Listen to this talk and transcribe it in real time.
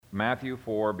Matthew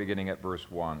 4, beginning at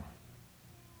verse 1.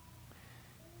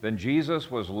 Then Jesus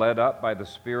was led up by the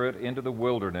Spirit into the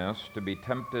wilderness to be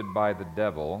tempted by the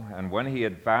devil, and when he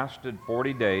had fasted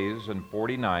 40 days and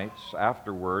 40 nights,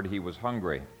 afterward he was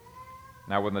hungry.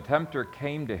 Now when the tempter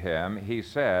came to him, he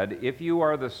said, "If you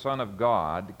are the Son of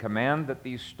God, command that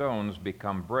these stones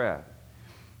become bread."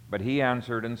 But he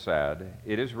answered and said,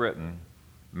 "It is written,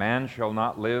 man shall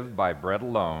not live by bread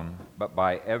alone, but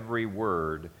by every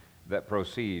word that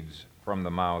proceeds from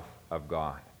the mouth of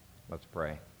God." Let's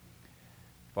pray.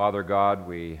 Father God,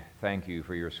 we thank you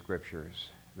for your scriptures.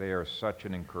 They are such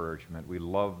an encouragement. We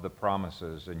love the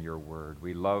promises in your word.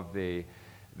 We love the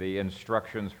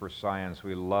instructions for science.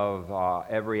 We love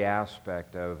every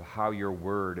aspect of how your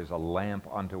word is a lamp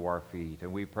unto our feet.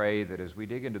 And we pray that as we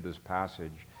dig into this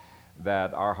passage,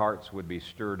 that our hearts would be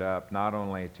stirred up not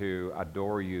only to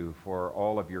adore you for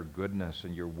all of your goodness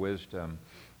and your wisdom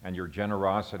and your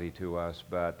generosity to us,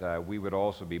 but we would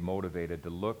also be motivated to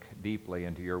look deeply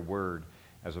into your word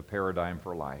as a paradigm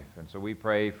for life. And so we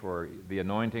pray for the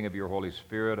anointing of your Holy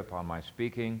Spirit upon my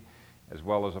speaking as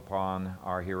well as upon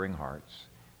our hearing hearts.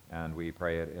 And we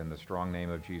pray it in the strong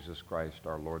name of Jesus Christ,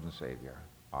 our Lord and Savior.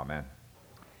 Amen.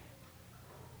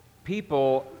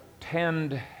 People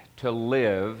tend to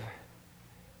live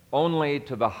only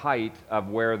to the height of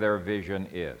where their vision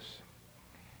is.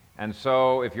 And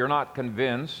so if you're not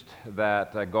convinced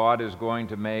that God is going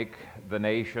to make the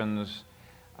nations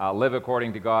live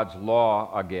according to God's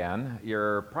law again,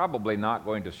 you're probably not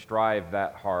going to strive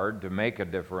that hard to make a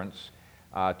difference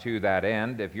to that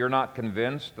end. If you're not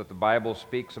convinced that the Bible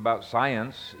speaks about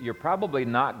science, you're probably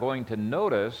not going to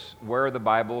notice where the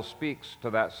Bible speaks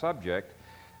to that subject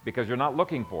because you're not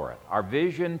looking for it. Our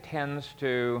vision tends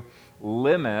to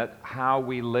limit how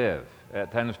we live. It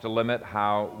tends to limit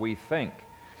how we think.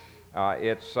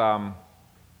 It's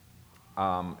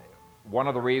one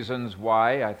of the reasons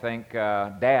why I think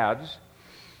dads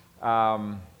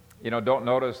don't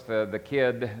notice the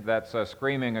kid that's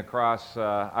screaming across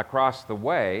the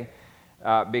way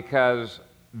because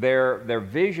their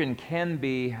vision can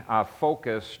be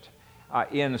focused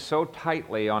in so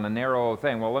tightly on a narrow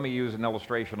thing. Well, let me use an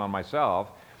illustration on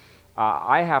myself.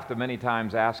 I have to many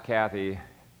times ask Kathy,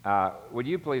 would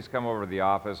you please come over to the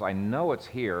office? I know it's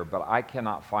here, but I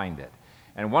cannot find it.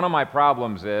 And one of my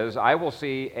problems is I will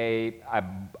see a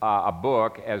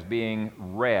book as being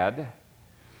read,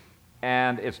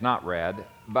 and it's not read,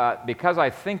 but because I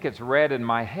think it's read in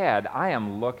my head, I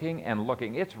am looking and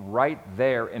looking. It's right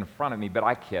there in front of me, but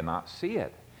I cannot see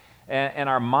it. And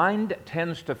our mind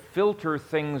tends to filter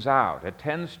things out. It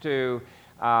tends to,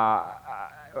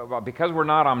 because we're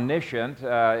not omniscient,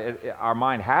 our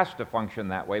mind has to function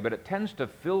that way, but it tends to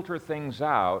filter things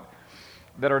out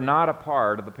that are not a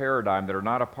part of the paradigm, that are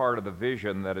not a part of the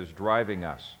vision that is driving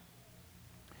us.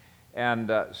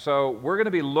 And so we're going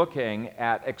to be looking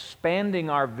at expanding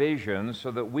our vision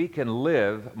so that we can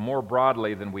live more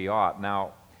broadly than we ought.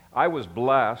 Now, I was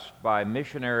blessed by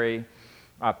missionary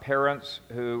parents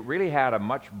who really had a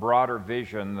much broader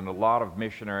vision than a lot of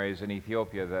missionaries in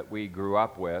Ethiopia that we grew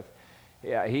up with.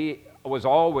 Yeah, he was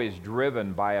always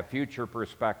driven by a future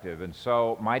perspective, and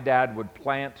so my dad would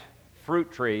plant fruit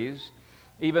trees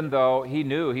even though he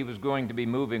knew he was going to be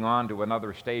moving on to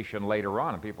another station later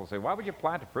on. And people say, why would you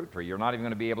plant a fruit tree? You're not even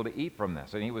going to be able to eat from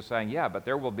this. And he was saying, yeah, but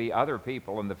there will be other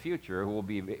people in the future who will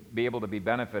be able to be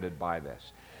benefited by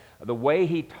this. The way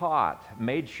he taught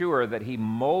made sure that he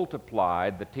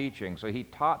multiplied the teaching. So he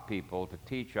taught people to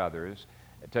teach others.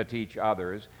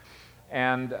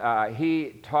 And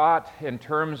he taught in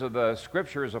terms of the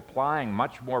scriptures applying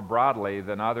much more broadly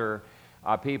than other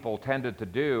people tended to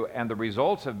do, and the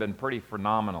results have been pretty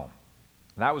phenomenal.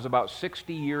 That was about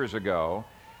 60 years ago.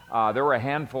 There were a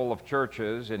handful of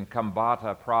churches in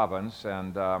Kambata province,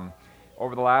 and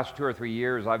over the last 2 or 3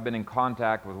 years, I've been in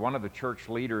contact with one of the church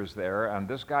leaders there, and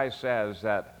this guy says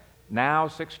that now,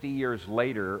 60 years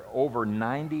later, over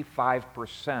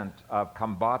 95% of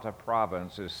Kambata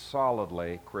province is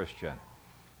solidly Christian.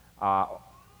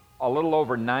 A little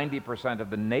over 90%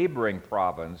 of the neighboring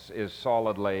province is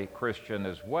solidly Christian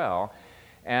as well.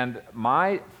 And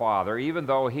my father, even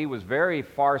though he was very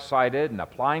far-sighted and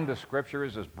applying the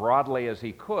scriptures as broadly as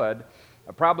he could,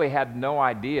 probably had no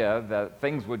idea that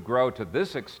things would grow to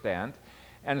this extent.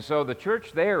 And so the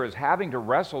church there is having to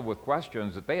wrestle with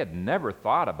questions that they had never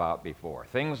thought about before.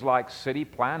 Things like city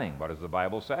planning, what does the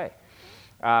Bible say?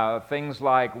 Things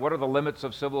like, what are the limits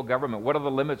of civil government? What are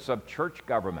the limits of church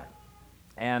government?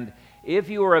 And if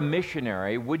you were a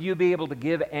missionary, would you be able to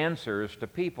give answers to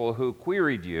people who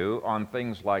queried you on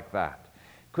things like that?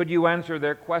 Could you answer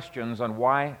their questions on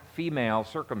why female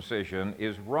circumcision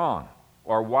is wrong?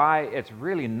 or why it's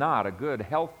really not a good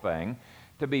health thing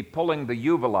to be pulling the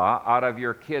uvula out of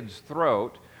your kid's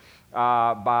throat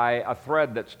by a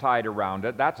thread that's tied around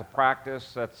it. That's a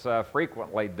practice that's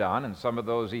frequently done in some of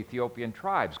those Ethiopian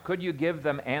tribes. Could you give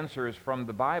them answers from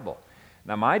the Bible?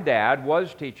 Now, my dad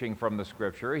was teaching from the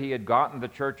Scripture. He had gotten the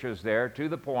churches there to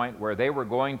the point where they were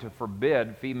going to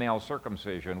forbid female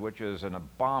circumcision, which is an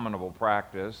abominable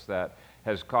practice that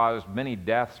has caused many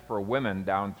deaths for women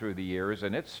down through the years,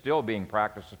 and it's still being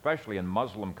practiced, especially in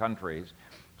Muslim countries,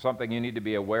 something you need to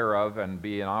be aware of and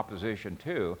be in opposition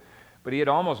to. But he had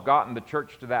almost gotten the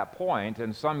church to that point,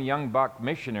 and some young buck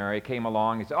missionary came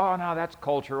along. He said, "Oh, no, that's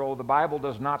cultural. The Bible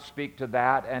does not speak to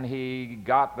that," and he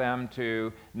got them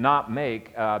to not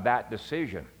make that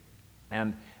decision.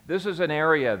 And this is an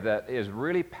area that is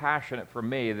really passionate for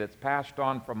me, that's passed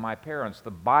on from my parents. The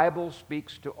Bible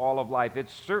speaks to all of life. It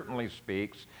certainly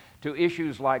speaks to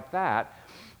issues like that.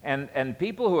 And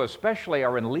people who especially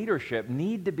are in leadership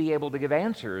need to be able to give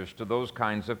answers to those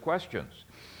kinds of questions.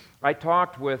 I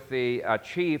talked with the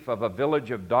chief of a village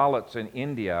of Dalits in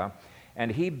India,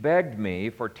 and he begged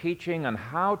me for teaching on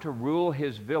how to rule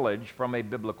his village from a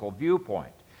biblical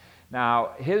viewpoint.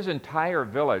 Now, his entire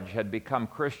village had become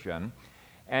Christian,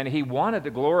 and he wanted to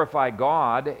glorify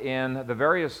God in the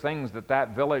various things that that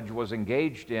village was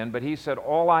engaged in, but he said,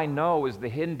 "All I know is the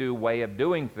Hindu way of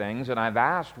doing things, and I've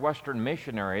asked Western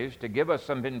missionaries to give us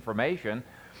some information."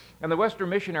 And the Western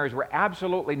missionaries were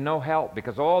absolutely no help,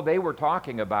 because all they were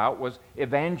talking about was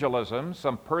evangelism,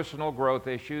 some personal growth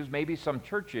issues, maybe some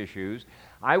church issues.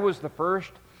 I was the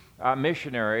first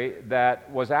missionary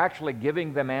that was actually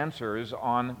giving them answers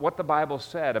on what the Bible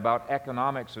said about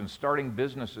economics and starting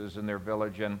businesses in their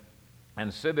village and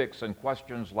civics and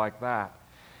questions like that.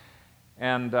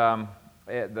 And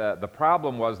the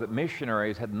problem was that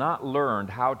missionaries had not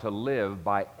learned how to live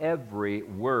by every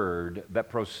word that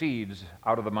proceeds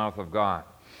out of the mouth of God.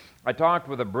 I talked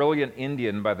with a brilliant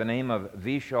Indian by the name of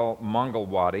Vishal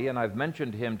Mangalwadi, and I've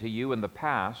mentioned him to you in the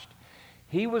past.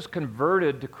 He was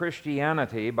converted to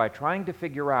Christianity by trying to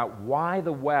figure out why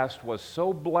the West was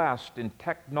so blessed in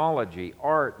technology,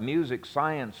 art, music,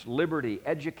 science, liberty,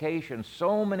 education,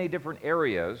 so many different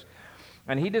areas.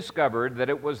 And he discovered that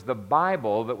it was the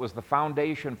Bible that was the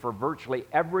foundation for virtually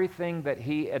everything that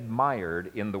he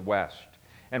admired in the West.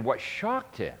 And what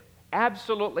shocked him,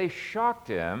 absolutely shocked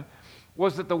him,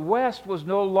 was that the West was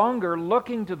no longer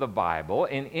looking to the Bible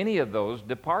in any of those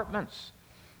departments.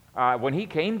 When he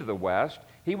came to the West,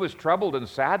 he was troubled and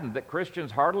saddened that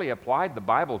Christians hardly applied the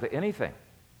Bible to anything.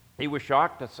 He was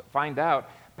shocked to find out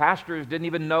pastors didn't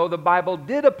even know the Bible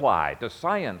did apply to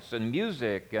science and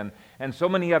music and so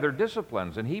many other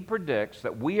disciplines. And he predicts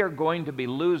that we are going to be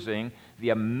losing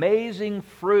the amazing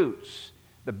fruits,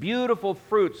 the beautiful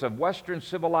fruits of Western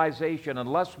civilization,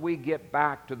 unless we get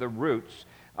back to the roots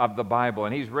of the Bible.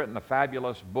 And he's written a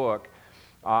fabulous book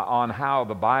on how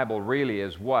the Bible really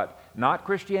is what? Not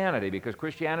Christianity, because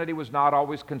Christianity was not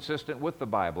always consistent with the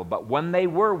Bible, but when they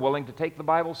were willing to take the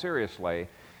Bible seriously,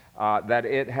 that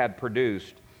it had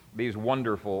produced these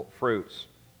wonderful fruits.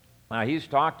 Now, he's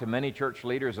talked to many church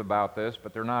leaders about this,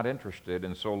 but they're not interested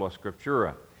in sola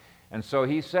scriptura. And so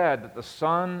he said that the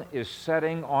sun is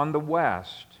setting on the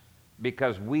west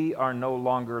because we are no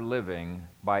longer living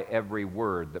by every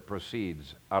word that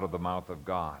proceeds out of the mouth of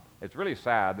God. It's really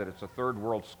sad that it's a third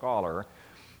world scholar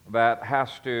that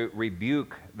has to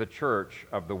rebuke the church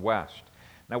of the West.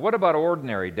 Now, what about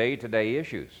ordinary day-to-day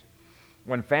issues?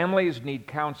 When families need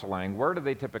counseling, where do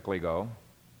they typically go?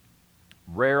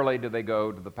 Rarely do they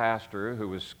go to the pastor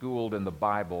who is schooled in the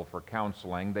Bible for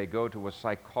counseling. They go to a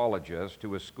psychologist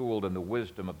who is schooled in the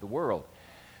wisdom of the world.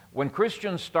 When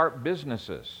Christians start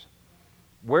businesses,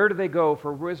 where do they go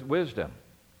for wisdom?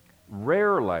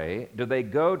 Rarely do they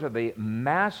go to the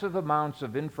massive amounts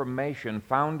of information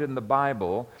found in the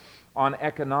Bible on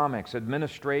economics,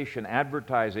 administration,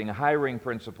 advertising, hiring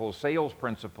principles, sales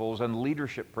principles, and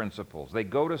leadership principles. They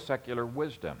go to secular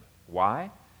wisdom.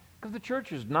 Why? Because the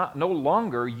church is no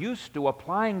longer used to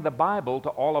applying the Bible to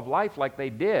all of life like they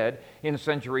did in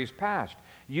centuries past.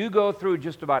 You go through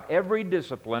just about every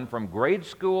discipline from grade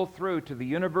school through to the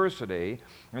university,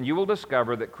 and you will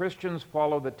discover that Christians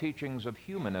follow the teachings of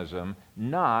humanism,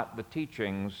 not the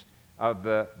teachings of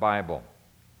the Bible.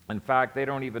 In fact, they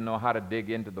don't even know how to dig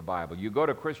into the Bible. You go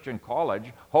to Christian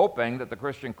college hoping that the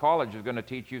Christian college is going to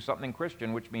teach you something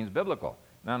Christian, which means biblical.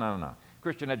 No.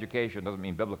 Christian education doesn't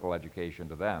mean biblical education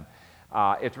to them.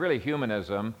 It's really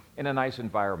humanism in a nice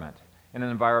environment, in an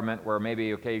environment where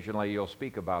maybe occasionally you'll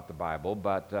speak about the Bible,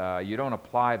 but you don't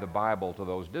apply the Bible to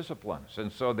those disciplines.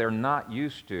 And so they're not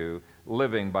used to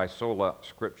living by sola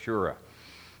scriptura.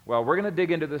 Well, we're going to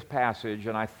dig into this passage,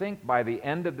 and I think by the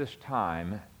end of this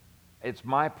time, it's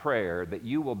my prayer that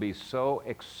you will be so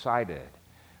excited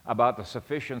about the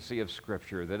sufficiency of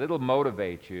Scripture that it'll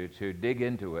motivate you to dig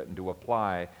into it and to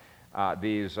apply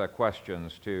these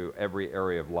questions to every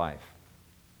area of life.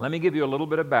 Let me give you a little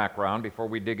bit of background before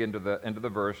we dig into the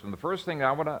verse. And the first thing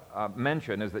I want to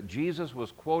mention is that Jesus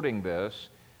was quoting this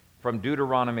from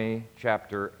Deuteronomy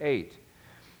chapter 8.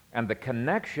 And the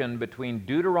connection between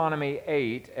Deuteronomy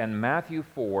 8 and Matthew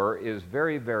 4 is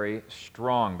very, very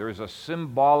strong. There's a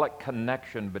symbolic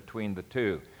connection between the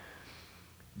two.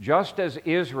 Just as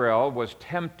Israel was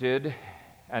tempted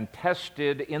and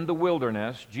tested in the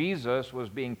wilderness, Jesus was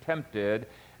being tempted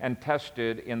and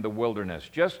tested in the wilderness.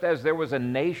 Just as there was a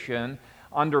nation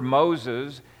under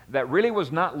Moses that really was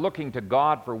not looking to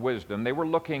God for wisdom, they were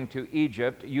looking to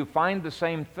Egypt. You find the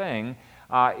same thing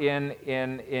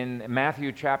in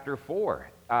Matthew chapter 4.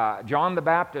 John the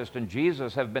Baptist and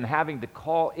Jesus have been having to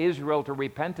call Israel to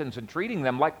repentance and treating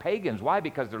them like pagans. Why?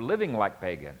 Because they're living like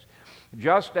pagans.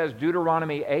 Just as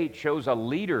Deuteronomy 8 shows a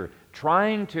leader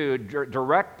trying to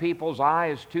direct people's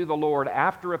eyes to the Lord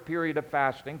after a period of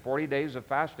fasting, 40 days of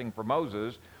fasting for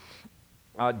Moses,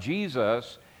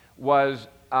 Jesus was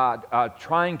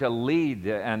trying to lead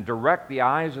and direct the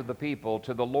eyes of the people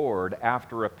to the Lord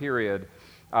after a period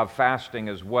of fasting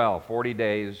as well, 40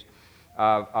 days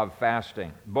of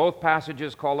fasting. Both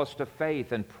passages call us to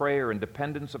faith and prayer and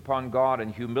dependence upon God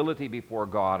and humility before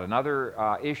God and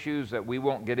other issues that we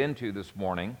won't get into this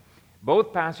morning.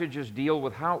 Both passages deal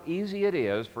with how easy it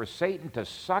is for Satan to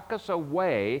suck us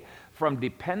away from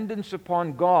dependence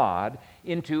upon God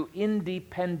into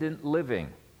independent living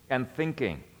and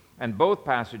thinking. And both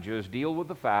passages deal with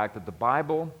the fact that the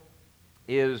Bible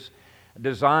is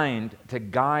designed to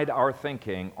guide our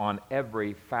thinking on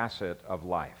every facet of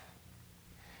life.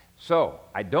 So,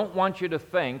 I don't want you to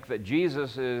think that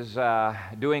Jesus is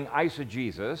doing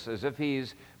eisegesis, as if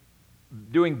he's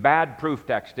doing bad proof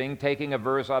texting, taking a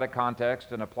verse out of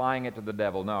context and applying it to the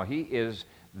devil. No, he is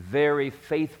very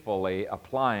faithfully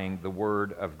applying the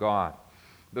Word of God.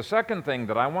 The second thing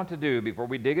that I want to do before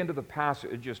we dig into the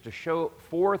passage is to show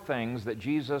four things that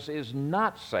Jesus is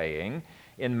not saying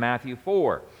in Matthew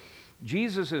 4.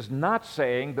 Jesus is not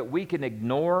saying that we can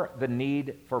ignore the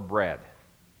need for bread.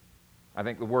 I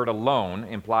think the word alone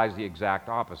implies the exact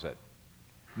opposite.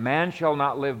 Man shall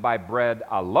not live by bread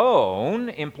alone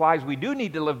implies we do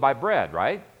need to live by bread,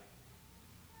 right?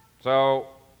 So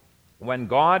when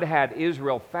God had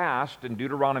Israel fast in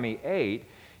Deuteronomy 8,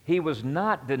 he was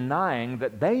not denying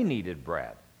that they needed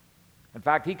bread. In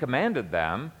fact, he commanded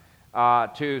them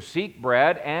to seek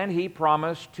bread, and he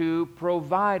promised to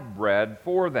provide bread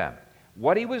for them.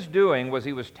 What he was doing was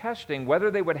he was testing whether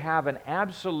they would have an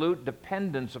absolute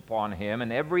dependence upon him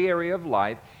in every area of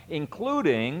life,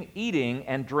 including eating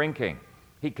and drinking.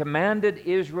 He commanded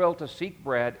Israel to seek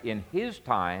bread in his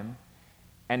time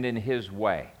and in his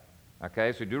way.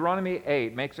 Okay, so Deuteronomy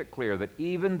 8 makes it clear that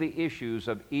even the issues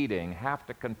of eating have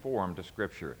to conform to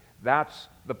Scripture. That's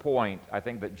the point, I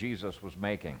think, that Jesus was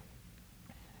making.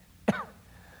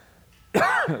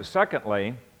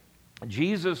 Secondly,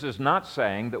 Jesus is not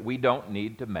saying that we don't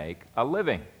need to make a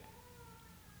living.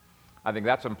 I think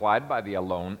that's implied by the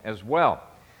alone as well.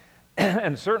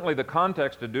 And certainly the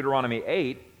context of Deuteronomy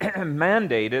 8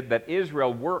 mandated that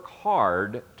Israel work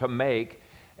hard to make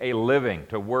a living,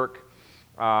 to work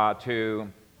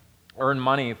to earn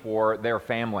money for their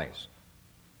families.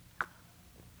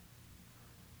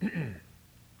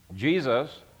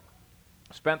 Jesus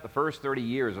spent the first 30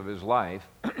 years of his life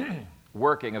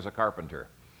working as a carpenter.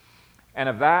 And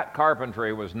if that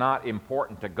carpentry was not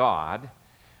important to God,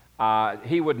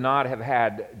 he would not have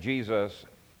had Jesus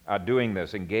doing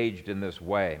this, engaged in this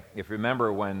way. If you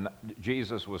remember, when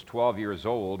Jesus was 12 years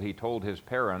old, he told his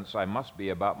parents, "I must be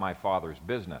about my Father's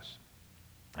business."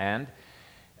 And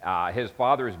his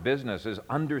Father's business is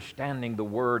understanding the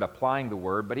Word, applying the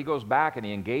Word, but he goes back and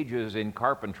he engages in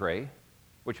carpentry,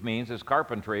 which means his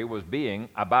carpentry was being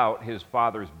about his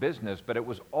Father's business, but it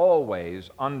was always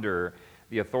under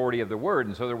the authority of the Word.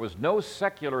 And so there was no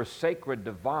secular sacred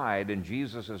divide in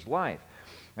Jesus' life.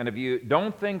 And if you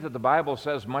don't think that the Bible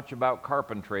says much about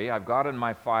carpentry, I've got in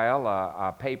my file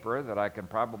a paper that I can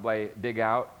probably dig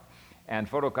out and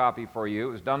photocopy for you.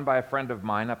 It was done by a friend of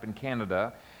mine up in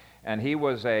Canada, and he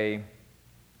was a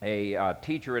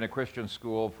teacher in a Christian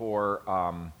school for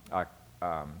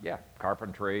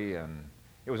carpentry, and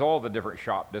it was all the different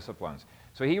shop disciplines.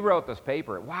 So he wrote this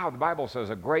paper. Wow, the Bible says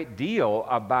a great deal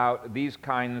about these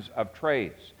kinds of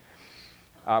trades.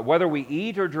 Whether we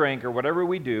eat or drink or whatever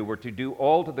we do, we're to do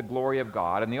all to the glory of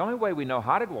God. And the only way we know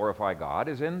how to glorify God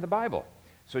is in the Bible.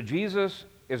 So Jesus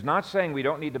is not saying we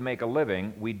don't need to make a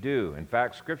living. We do. In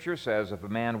fact, Scripture says, if a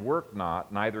man work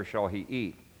not, neither shall he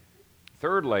eat.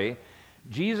 Thirdly,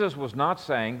 Jesus was not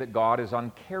saying that God is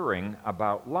uncaring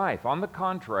about life. On the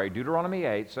contrary, Deuteronomy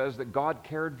 8 says that God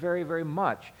cared very, very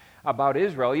much about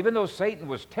Israel, even though Satan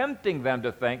was tempting them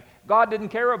to think God didn't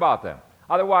care about them.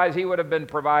 Otherwise, he would have been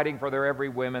providing for their every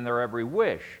whim and their every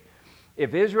wish.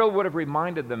 If Israel would have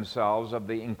reminded themselves of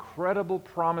the incredible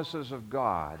promises of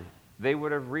God, they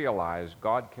would have realized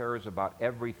God cares about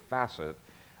every facet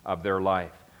of their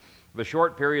life. The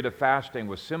short period of fasting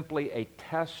was simply a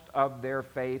test of their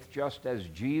faith, just as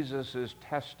Jesus'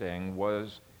 testing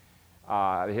was,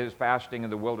 his fasting in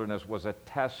the wilderness was a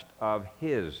test of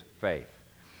his faith.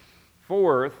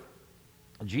 Fourth,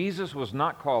 Jesus was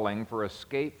not calling for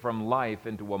escape from life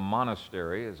into a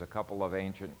monastery, as a couple of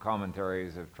ancient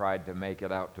commentaries have tried to make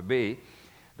it out to be.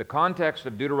 The context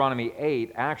of Deuteronomy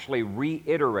 8 actually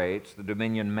reiterates the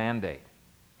dominion mandate.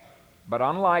 But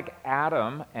unlike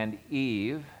Adam and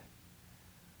Eve,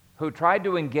 who tried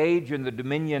to engage in the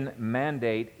dominion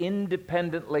mandate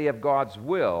independently of God's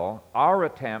will, our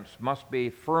attempts must be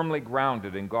firmly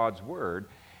grounded in God's Word,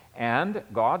 and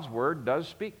God's Word does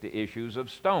speak to issues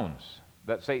of stones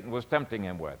that Satan was tempting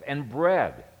him with, and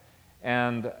bread,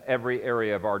 and every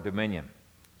area of our dominion.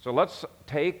 So let's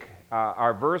take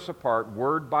our verse apart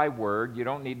word by word. You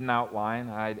don't need an outline.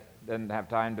 I didn't have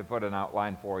time to put an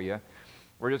outline for you.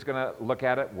 We're just going to look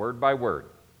at it word by word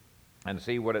and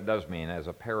see what it does mean as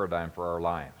a paradigm for our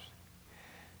lives.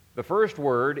 The first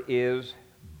word is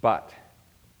but,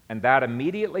 and that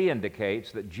immediately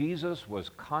indicates that Jesus was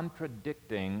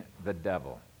contradicting the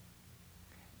devil.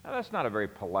 Now, that's not a very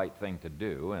polite thing to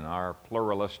do in our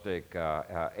pluralistic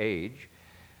age,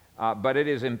 but it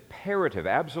is imperative,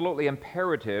 absolutely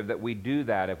imperative, that we do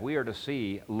that if we are to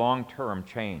see long-term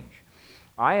change.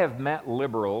 I have met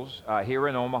liberals here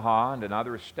in Omaha and in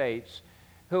other states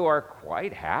who are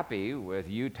quite happy with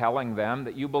you telling them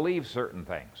that you believe certain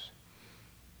things.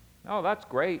 Oh, that's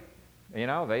great. You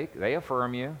know, they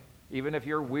affirm you, even if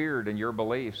you're weird in your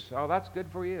beliefs. Oh, that's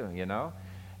good for you, you know.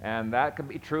 And that can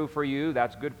be true for you,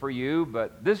 that's good for you,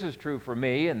 but this is true for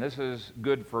me, and this is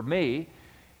good for me.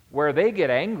 Where they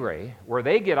get angry, where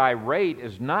they get irate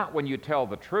is not when you tell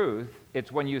the truth,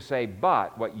 it's when you say,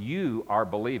 but what you are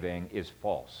believing is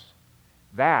false.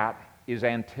 That is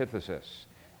antithesis.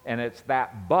 And it's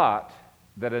that but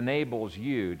that enables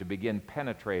you to begin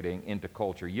penetrating into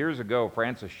culture. Years ago,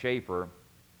 Francis Schaeffer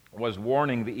was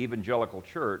warning the evangelical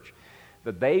church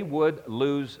that they would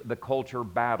lose the culture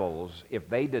battles if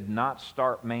they did not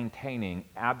start maintaining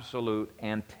absolute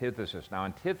antithesis. Now,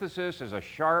 antithesis is a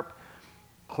sharp,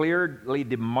 clearly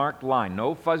demarked line,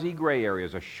 no fuzzy gray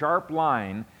areas, a sharp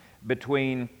line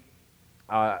between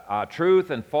truth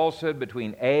and falsehood,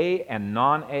 between A and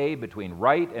non-A, between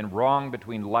right and wrong,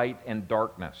 between light and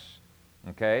darkness.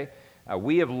 Okay?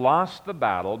 We have lost the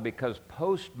battle because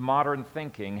postmodern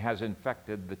thinking has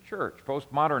infected the church.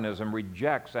 Postmodernism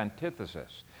rejects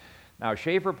antithesis. Now,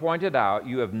 Schaeffer pointed out,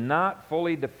 you have not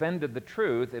fully defended the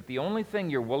truth if the only thing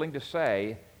you're willing to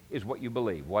say is what you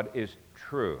believe, what is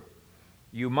true.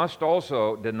 You must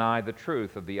also deny the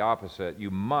truth of the opposite.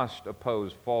 You must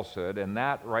oppose falsehood, and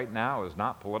that right now is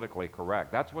not politically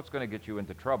correct. That's what's going to get you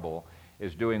into trouble,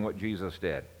 is doing what Jesus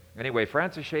did. Anyway,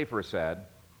 Francis Schaeffer said,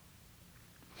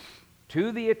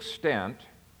 to the extent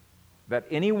that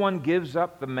anyone gives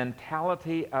up the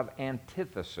mentality of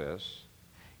antithesis,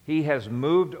 he has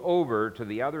moved over to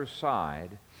the other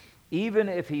side, even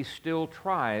if he still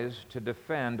tries to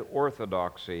defend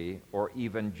orthodoxy or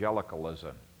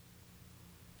evangelicalism.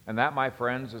 And that, my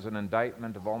friends, is an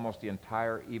indictment of almost the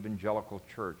entire evangelical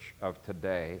church of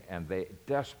today, and they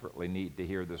desperately need to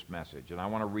hear this message. And I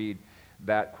want to read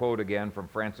that quote again from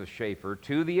Francis Schaeffer.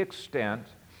 To the extent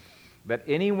that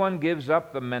anyone gives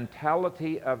up the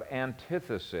mentality of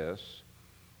antithesis,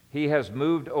 he has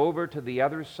moved over to the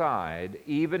other side,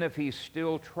 even if he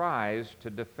still tries to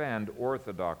defend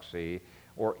orthodoxy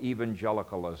or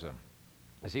evangelicalism.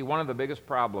 You see, one of the biggest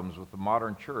problems with the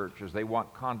modern church is they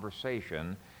want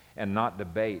conversation and not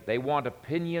debate. They want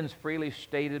opinions freely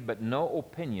stated, but no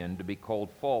opinion to be called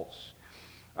false.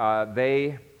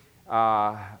 They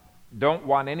don't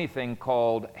want anything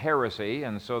called heresy,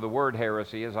 and so the word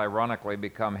heresy has ironically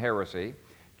become heresy.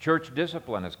 Church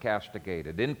discipline is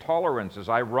castigated. Intolerance is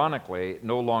ironically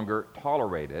no longer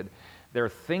tolerated. They're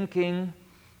thinking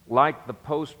like the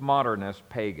postmodernist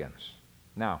pagans.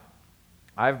 Now,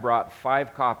 I've brought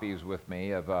 5 copies with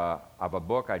me of a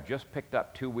book I just picked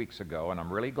up 2 weeks ago, and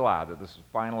I'm really glad that this is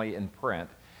finally in print.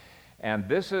 And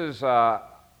this is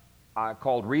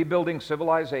called Rebuilding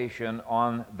Civilization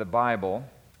on the Bible.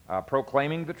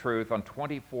 proclaiming the truth on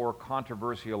 24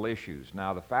 controversial issues.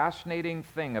 Now, the fascinating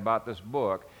thing about this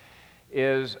book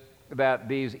is that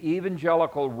these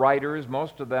evangelical writers,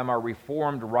 most of them are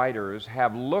Reformed writers,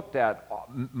 have looked at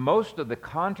most of the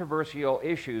controversial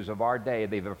issues of our day.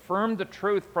 They've affirmed the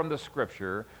truth from the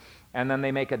Scripture, and then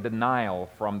they make a denial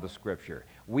from the Scripture.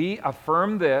 We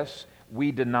affirm this,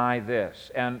 we deny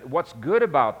this. And what's good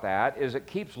about that is it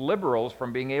keeps liberals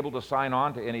from being able to sign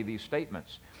on to any of these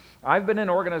statements. I've been in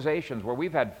organizations where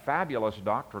we've had fabulous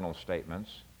doctrinal statements,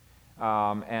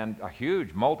 and a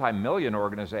huge multi-million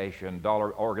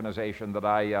dollar organization that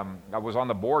I was on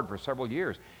the board for several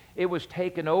years. It was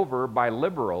taken over by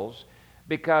liberals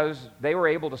because they were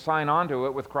able to sign on to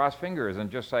it with crossed fingers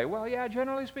and just say, well, yeah,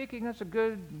 generally speaking, that's a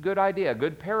good idea, a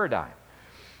good paradigm.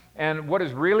 And what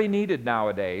is really needed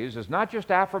nowadays is not just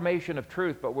affirmation of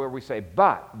truth, but where we say,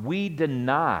 but we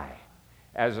deny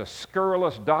as a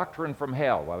scurrilous doctrine from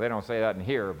hell. Well, they don't say that in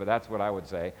here, but that's what I would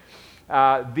say.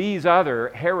 These other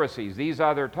heresies, these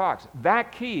other talks.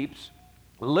 That keeps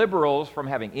liberals from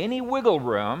having any wiggle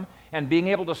room and being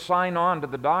able to sign on to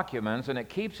the documents, and it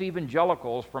keeps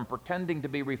evangelicals from pretending to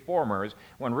be reformers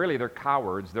when really they're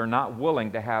cowards. They're not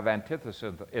willing to have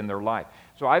antithesis in their life.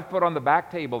 So I've put on the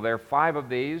back table there 5 of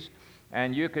these,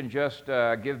 and you can just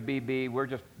give BB. We're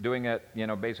just doing it,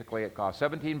 basically it costs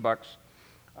 $17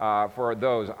 for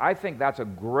those. I think that's a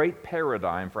great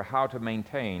paradigm for how to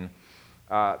maintain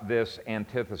this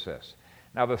antithesis.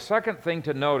 Now, the second thing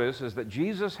to notice is that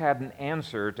Jesus had an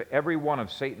answer to every one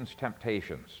of Satan's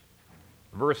temptations.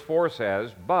 Verse 4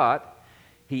 says, but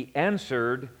he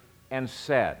answered and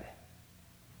said.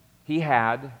 He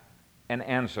had an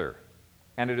answer.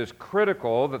 And it is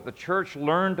critical that the church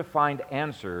learn to find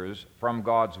answers from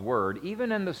God's Word,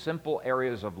 even in the simple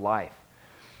areas of life.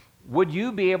 Would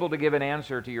you be able to give an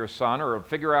answer to your son or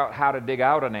figure out how to dig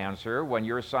out an answer when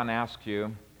your son asks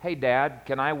you, hey, Dad,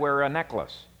 can I wear a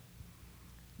necklace?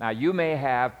 Now, you may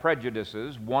have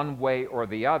prejudices one way or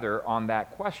the other on that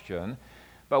question,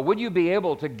 but would you be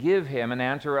able to give him an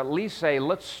answer, at least say,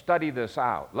 let's study this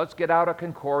out. Let's get out a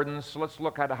concordance. Let's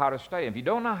look at how to study. If you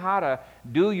don't know how to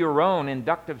do your own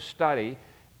inductive study,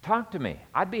 talk to me.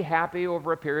 I'd be happy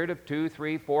over a period of 2,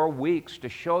 3, 4 weeks to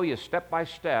show you step by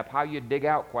step how you dig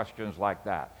out questions like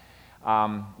that.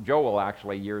 Joel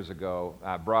actually years ago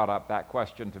brought up that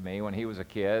question to me when he was a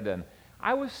kid, and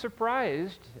I was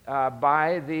surprised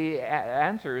by the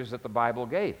answers that the Bible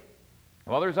gave.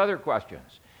 Well, there's other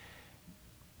questions.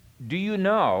 Do you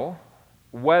know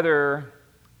whether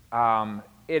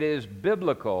it is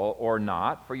biblical or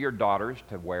not for your daughters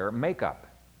to wear makeup?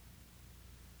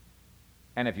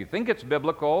 And if you think it's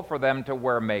biblical for them to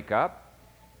wear makeup,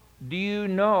 do you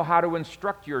know how to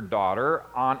instruct your daughter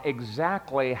on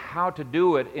exactly how to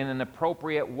do it in an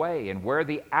appropriate way and where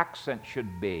the accent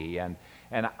should be and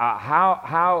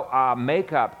how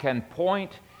makeup can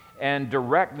point and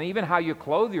direct, and even how you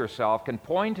clothe yourself can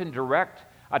point and direct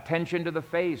attention to the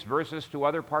face versus to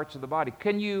other parts of the body?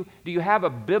 Do you have a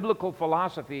biblical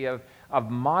philosophy of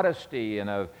modesty and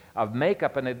of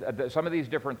makeup and some of these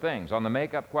different things? On the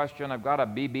makeup question, I've got a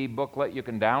BB booklet you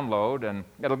can download, and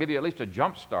it'll give you at least a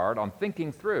jump start on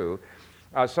thinking through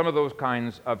some of those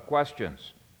kinds of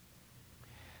questions.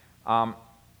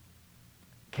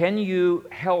 Can you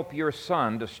help your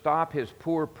son to stop his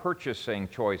poor purchasing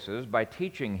choices by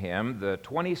teaching him the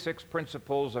 26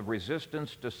 principles of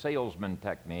resistance to salesman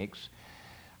techniques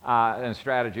and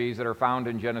strategies that are found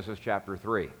in Genesis chapter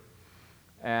 3?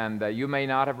 And you may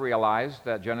not have realized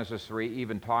that Genesis 3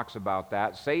 even talks about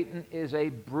that. Satan is a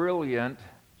brilliant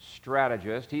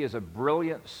strategist. He is a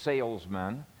brilliant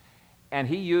salesman. And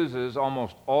he uses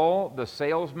almost all the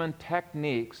salesman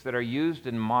techniques that are used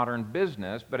in modern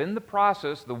business. But in the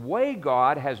process, the way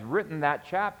God has written that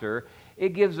chapter, it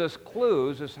gives us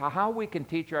clues as to how we can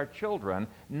teach our children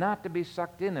not to be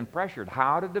sucked in and pressured,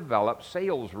 how to develop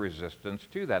sales resistance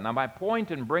to that. Now, my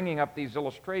point in bringing up these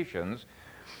illustrations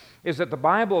is that the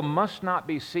Bible must not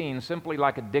be seen simply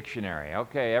like a dictionary.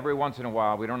 Okay, every once in a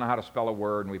while, we don't know how to spell a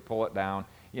word and we pull it down.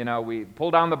 We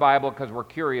pull down the Bible because we're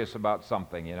curious about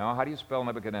something. How do you spell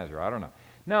Nebuchadnezzar? I don't know.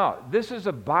 No, this is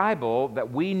a Bible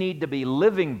that we need to be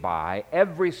living by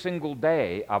every single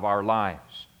day of our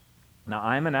lives. Now,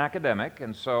 I'm an academic,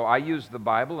 and so I use the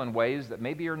Bible in ways that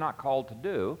maybe you're not called to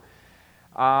do.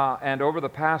 And over the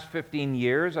past 15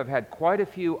 years, I've had quite a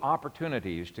few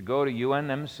opportunities to go to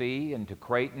UNMC and to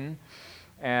Creighton,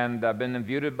 and I've been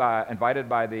invited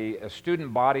by the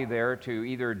student body there to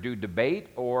either do debate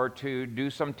or to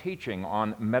do some teaching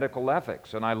on medical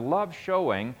ethics. And I love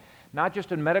showing, not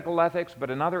just in medical ethics, but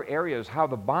in other areas, how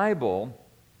the Bible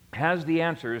has the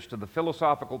answers to the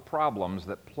philosophical problems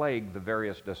that plague the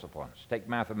various disciplines. Take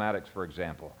mathematics, for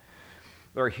example.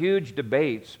 There are huge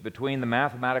debates between the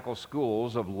mathematical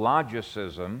schools of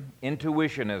logicism,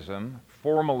 intuitionism,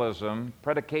 formalism,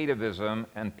 predicativism,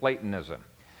 and Platonism.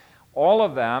 All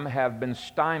of them have been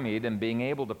stymied in being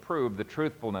able to prove the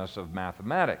truthfulness of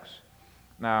mathematics.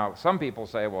 Now, some people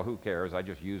say, well, who cares? I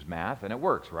just use math and it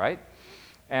works, right?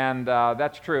 And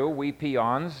that's true. We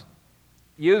peons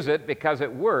use it because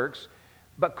it works.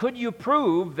 But could you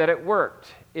prove that it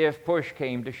worked if push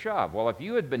came to shove? Well, if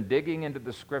you had been digging into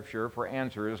the Scripture for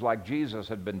answers like Jesus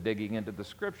had been digging into the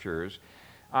Scriptures,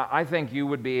 I think you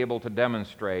would be able to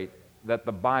demonstrate that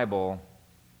the Bible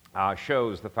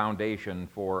shows the foundation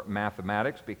for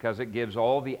mathematics, because it gives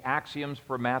all the axioms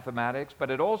for mathematics,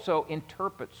 but it also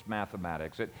interprets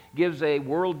mathematics. It gives a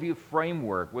worldview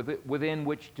framework within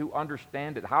which to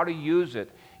understand it, how to use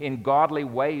it in godly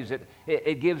ways.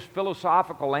 It gives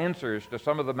philosophical answers to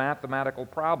some of the mathematical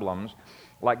problems,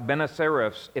 like Ben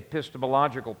Asserif's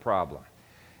epistemological problem.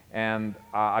 And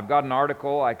I've got an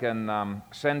article I can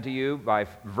send to you by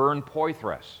Vern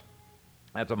Poythress.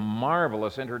 That's a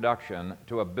marvelous introduction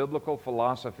to a biblical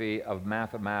philosophy of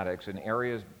mathematics in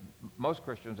areas most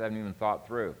Christians haven't even thought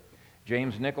through.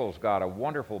 James Nichols got a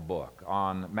wonderful book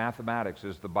on mathematics,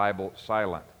 Is the Bible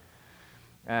Silent?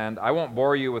 And I won't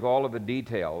bore you with all of the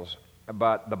details,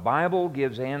 but the Bible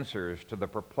gives answers to the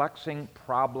perplexing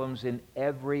problems in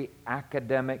every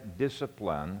academic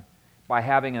discipline by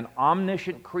having an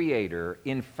omniscient creator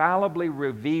infallibly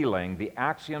revealing the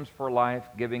axioms for life,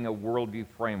 giving a worldview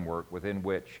framework within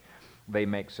which they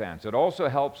make sense. It also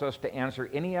helps us to answer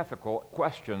any ethical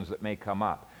questions that may come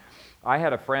up. I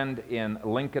had a friend in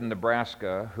Lincoln,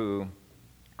 Nebraska, who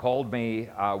called me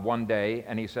one day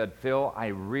and he said, Phil, I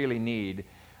really need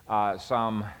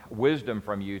some wisdom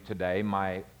from you today.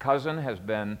 My cousin has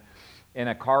been in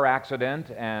a car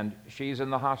accident, and she's in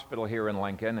the hospital here in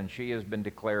Lincoln, and she has been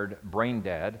declared brain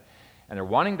dead, and they're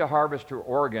wanting to harvest her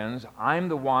organs. I'm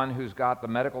the one who's got the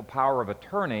medical power of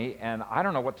attorney, and I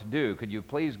don't know what to do. Could you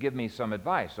please give me some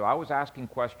advice? So I was asking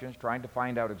questions, trying to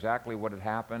find out exactly what had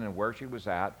happened and where she was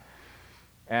at,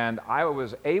 and I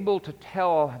was able to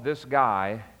tell this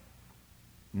guy,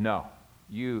 no,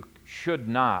 you should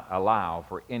not allow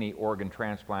for any organ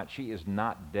transplant. She is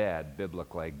not dead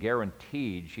biblically.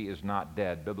 Guaranteed she is not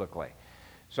dead biblically.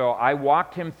 So I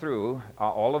walked him through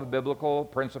all of the biblical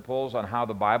principles on how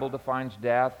the Bible defines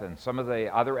death and some of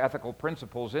the other ethical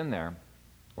principles in there.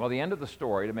 Well, the end of the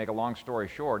story, to make a long story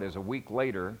short, is a week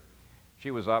later,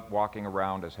 she was up walking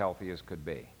around as healthy as could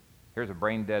be. Here's a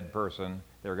brain dead person.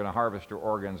 They're going to harvest her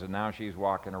organs, and now she's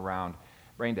walking around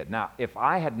brain dead. Now, if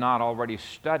I had not already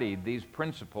studied these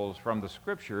principles from the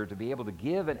Scripture to be able to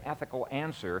give an ethical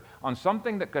answer on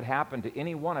something that could happen to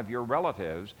any one of your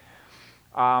relatives,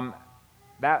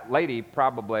 that lady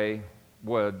probably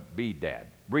would be dead,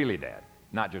 really dead,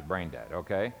 not just brain dead,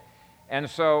 okay? And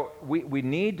so we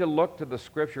need to look to the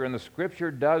Scripture, and the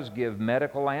Scripture does give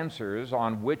medical answers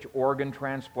on which organ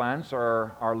transplants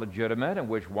are legitimate and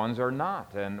which ones are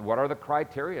not, and what are the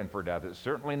criterion for death. It's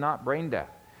certainly not brain death.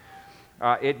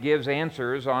 It gives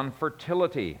answers on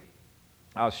fertility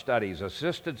studies,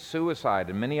 assisted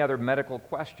suicide, and many other medical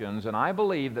questions. And I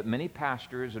believe that many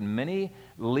pastors and many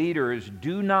leaders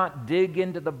do not dig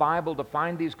into the Bible to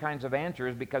find these kinds of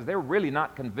answers because they're really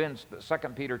not convinced that 2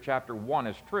 Peter chapter 1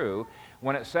 is true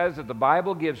when it says that the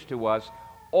Bible gives to us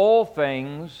all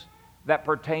things that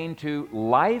pertain to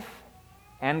life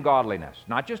and godliness.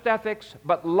 Not just ethics,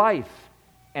 but life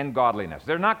and godliness.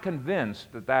 They're not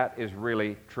convinced that that is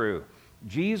really true.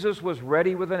 Jesus was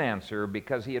ready with an answer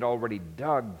because he had already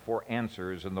dug for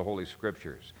answers in the Holy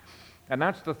Scriptures. And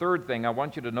that's the third thing I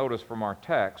want you to notice from our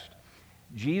text.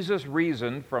 Jesus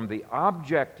reasoned from the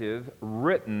objective,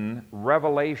 written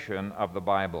revelation of the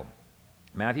Bible.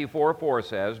 Matthew 4:4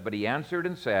 says, "But he answered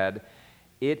and said,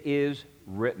 'It is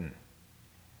written.'"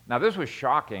 Now this was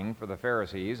shocking for the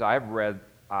Pharisees. I've read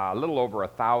a little over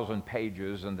 1,000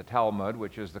 pages in the Talmud,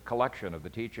 which is the collection of the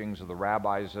teachings of the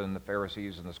rabbis and the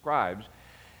Pharisees and the scribes.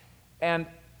 And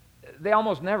they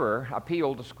almost never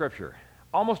appeal to Scripture.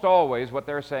 Almost always what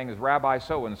they're saying is, Rabbi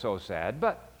so-and-so said,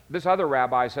 but this other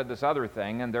rabbi said this other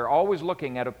thing, and they're always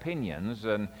looking at opinions.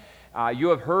 And you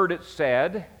have heard it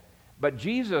said, but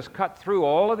Jesus cut through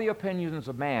all of the opinions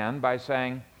of man by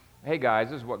saying, hey guys,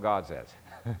 this is what God says.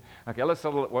 Okay, let's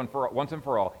settle it once and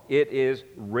for all. It is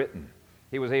written.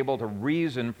 He was able to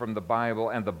reason from the Bible,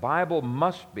 and the Bible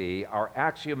must be our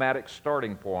axiomatic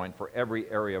starting point for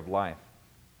every area of life.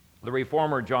 The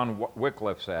reformer John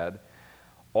Wycliffe said,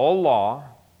 all law,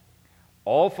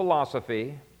 all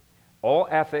philosophy, all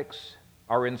ethics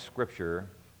are in Scripture,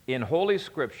 in Holy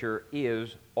Scripture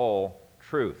is all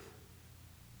truth.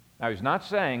 Now, he's not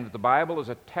saying that the Bible is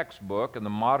a textbook in the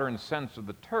modern sense of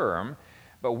the term,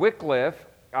 but Wycliffe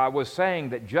was saying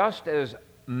that just as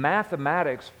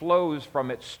mathematics flows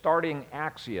from its starting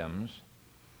axioms,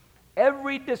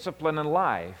 every discipline in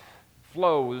life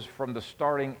flows from the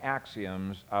starting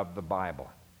axioms of the Bible.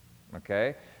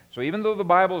 Okay? So even though the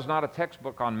Bible is not a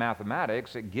textbook on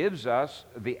mathematics, it gives us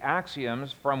the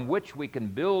axioms from which we can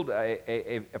build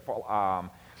a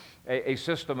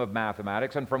system of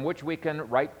mathematics and from which we can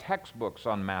write textbooks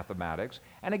on mathematics,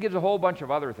 and it gives a whole bunch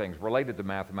of other things related to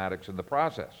mathematics in the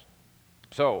process.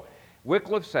 So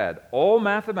Wycliffe said, all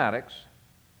mathematics,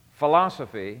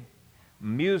 philosophy,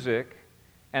 music,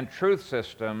 and truth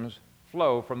systems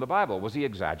flow from the Bible. Was he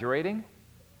exaggerating?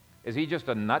 Is he just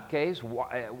a nutcase?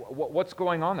 What's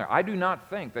going on there? I do not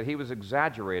think that he was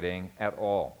exaggerating at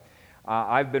all.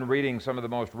 I've been reading some of the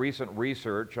most recent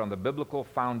research on the biblical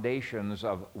foundations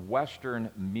of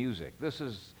Western music. This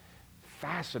is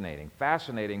fascinating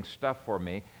stuff for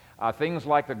me. Things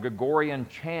like the Gregorian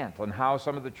chant and how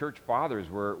some of the church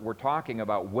fathers were talking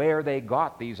about where they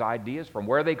got these ideas from,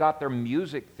 where they got their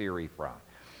music theory from.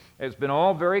 It's been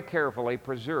all very carefully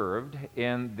preserved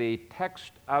in the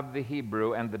text of the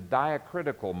Hebrew and the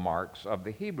diacritical marks of the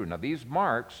Hebrew. Now, these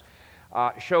marks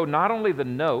show not only the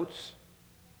notes,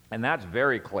 and that's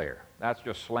very clear, that's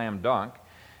just slam dunk,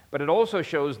 but it also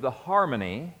shows the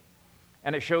harmony,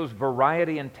 and it shows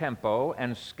variety in tempo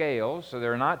and scales. So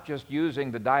they're not just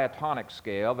using the diatonic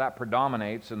scale that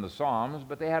predominates in the Psalms,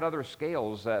 but they had other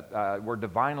scales that were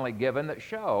divinely given that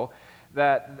show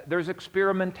that there's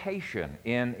experimentation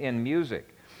in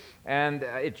music. And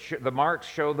the marks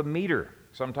show the meter,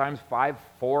 sometimes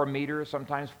 5/4 meters,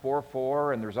 sometimes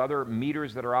 4/4, and there's other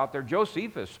meters that are out there.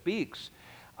 Josephus speaks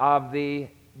of the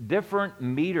different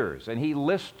meters, and he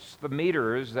lists the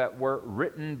meters that were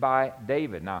written by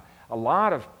David. Now, a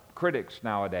lot of critics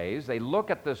nowadays, they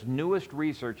look at this newest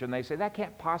research and they say that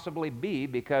can't possibly be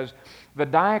because the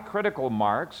diacritical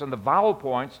marks and the vowel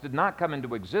points did not come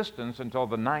into existence until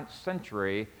the 9th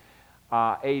century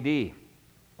AD.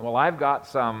 Well, I've got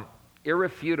some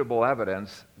irrefutable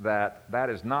evidence that that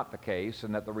is not the case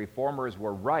and that the reformers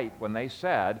were right when they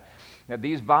said that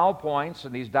these vowel points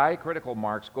and these diacritical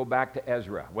marks go back to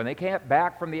Ezra. When they came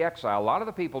back from the exile, a lot of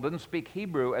the people didn't speak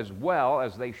Hebrew as well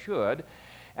as they should.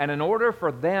 And in order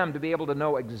for them to be able to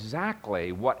know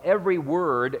exactly what every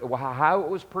word, how it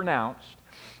was pronounced,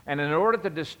 and in order to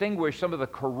distinguish some of the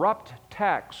corrupt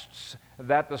texts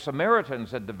that the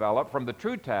Samaritans had developed from the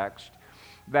true text,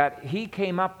 that he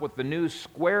came up with the new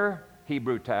square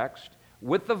Hebrew text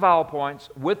with the vowel points,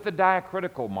 with the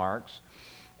diacritical marks.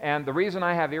 And the reason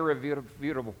I have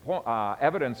irrefutable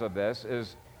evidence of this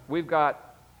is we've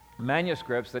got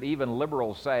manuscripts that even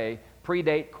liberals say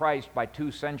predate Christ by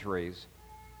 2 centuries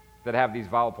that have these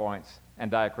vowel points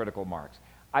and diacritical marks.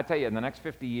 I tell you, in the next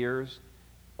 50 years,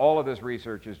 all of this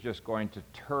research is just going to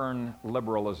turn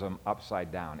liberalism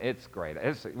upside down. It's great.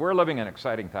 We're living in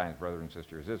exciting times, brothers and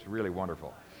sisters. It's really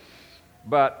wonderful.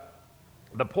 But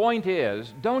the point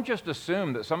is, don't just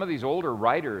assume that some of these older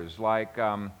writers like,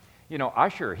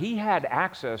 Usher, he had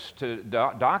access to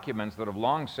documents that have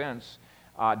long since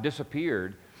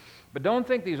disappeared. But don't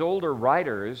think these older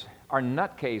writers are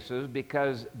nutcases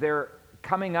because they're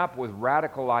coming up with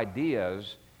radical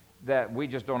ideas that we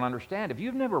just don't understand. If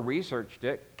you've never researched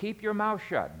it, keep your mouth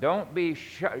shut. Don't be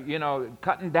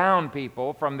cutting down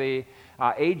people from the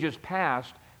ages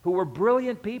past who were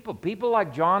brilliant people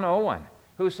like John Owen,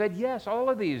 who said, yes, all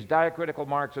of these diacritical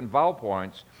marks and vowel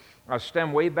points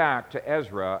stem way back to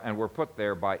Ezra and were put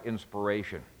there by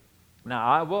inspiration. Now,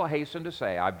 I will hasten to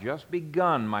say, I've just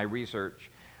begun my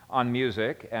research on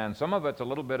music, and some of it's a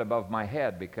little bit above my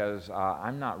head because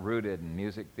I'm not rooted in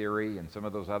music theory and some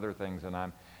of those other things, and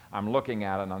I'm looking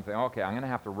at it and I'm thinking, okay, I'm going to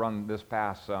have to run this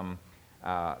past some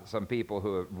people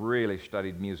who have really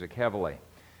studied music heavily.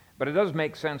 But it does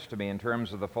make sense to me in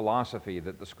terms of the philosophy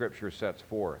that the Scripture sets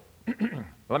forth.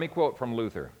 Let me quote from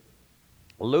Luther.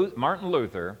 Martin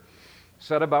Luther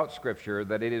said about Scripture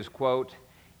that it is, quote,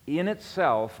 in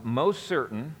itself most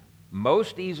certain,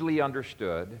 most easily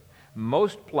understood,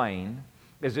 most plain,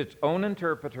 is its own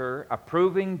interpreter,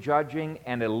 approving, judging,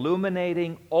 and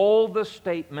illuminating all the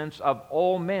statements of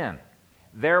all men.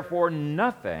 Therefore,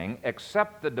 nothing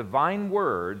except the divine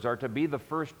words are to be the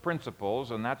first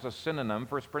principles, and that's a synonym.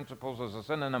 First principles is a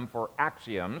synonym for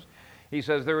axioms. He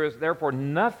says there is therefore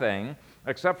nothing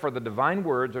except for the divine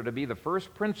words are to be the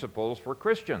first principles for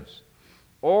Christians.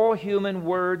 All human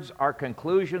words are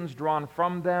conclusions drawn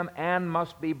from them and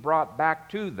must be brought back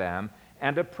to them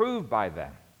and approved by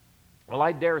them. Well,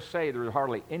 I dare say there's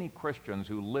hardly any Christians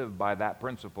who live by that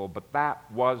principle, but that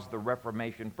was the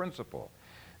Reformation principle.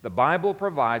 The Bible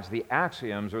provides the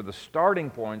axioms or the starting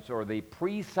points or the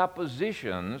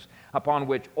presuppositions upon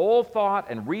which all thought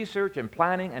and research and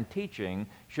planning and teaching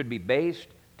should be based,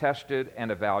 tested,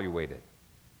 and evaluated.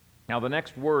 Now, the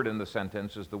next word in the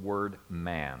sentence is the word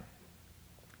man.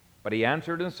 But he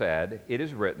answered and said, "It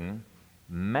is written,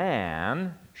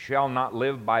 man shall not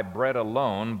live by bread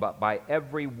alone, but by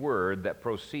every word that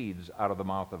proceeds out of the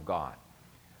mouth of God."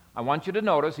 I want you to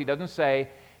notice he doesn't say,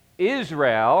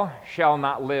 Israel shall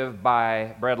not live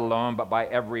by bread alone, but by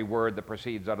every word that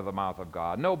proceeds out of the mouth of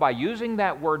God. No, by using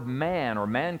that word man or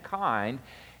mankind,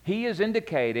 he is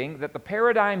indicating that the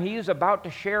paradigm he is about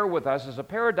to share with us is a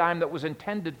paradigm that was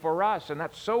intended for us, and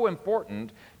that's so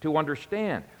important to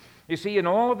understand. You see, in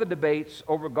all of the debates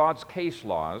over God's case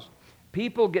laws,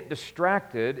 people get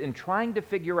distracted in trying to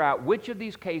figure out which of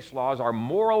these case laws are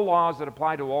moral laws that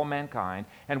apply to all mankind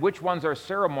and which ones are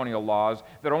ceremonial laws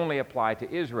that only apply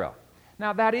to Israel.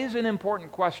 Now, that is an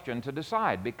important question to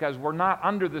decide because we're not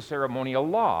under the ceremonial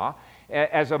law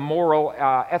as a moral,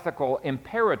 ethical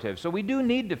imperative. So we do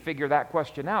need to figure that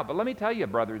question out. But let me tell you,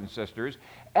 brothers and sisters,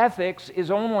 ethics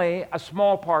is only a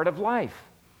small part of life.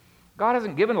 God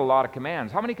hasn't given a lot of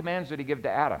commands. How many commands did he give to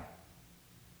Adam?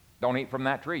 Don't eat from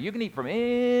that tree. You can eat from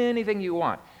anything you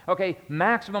want. Okay,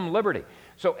 maximum liberty.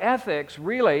 So ethics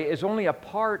really is only a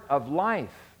part of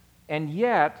life. And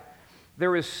yet,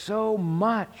 there is so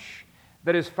much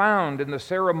that is found in the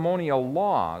ceremonial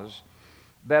laws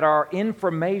that are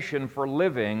information for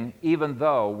living, even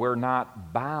though we're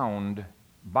not bound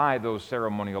by those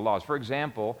ceremonial laws. For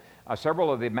example,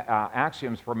 several of the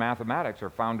axioms for mathematics are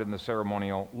found in the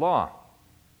ceremonial law.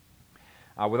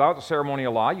 Without the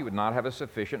ceremonial law, you would not have a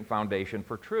sufficient foundation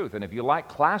for truth. And if you like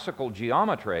classical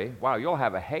geometry, wow, you'll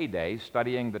have a heyday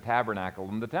studying the tabernacle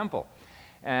and the temple.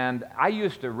 And I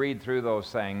used to read through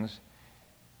those things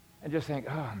and just think,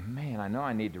 oh man, I know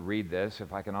I need to read this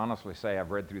if I can honestly say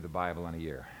I've read through the Bible in a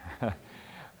year.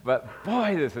 But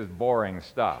boy, this is boring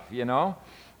stuff, you know?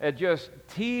 It just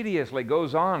tediously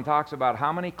goes on, talks about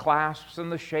how many clasps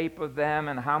and the shape of them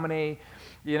and how many,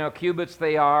 cubits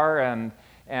they are and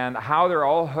how they're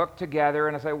all hooked together.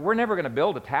 And I say, we're never going to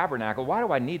build a tabernacle. Why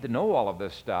do I need to know all of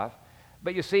this stuff?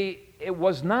 But you see, it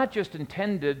was not just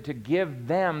intended to give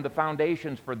them the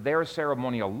foundations for their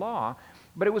ceremonial law,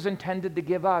 but it was intended to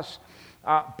give us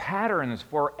patterns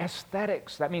for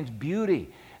aesthetics. That means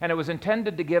beauty. And it was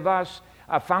intended to give us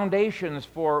foundations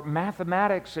for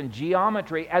mathematics and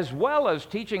geometry, as well as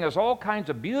teaching us all kinds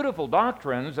of beautiful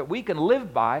doctrines that we can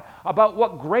live by about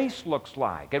what grace looks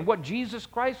like and what Jesus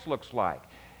Christ looks like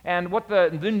and what the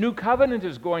new covenant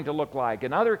is going to look like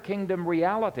and other kingdom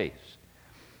realities.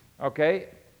 Okay?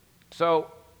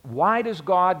 So why does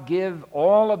God give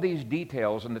all of these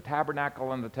details in the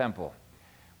tabernacle and the temple?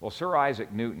 Well, Sir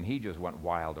Isaac Newton, he just went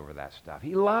wild over that stuff.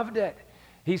 He loved it.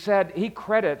 He said he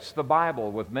credits the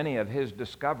Bible with many of his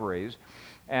discoveries,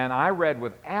 and I read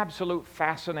with absolute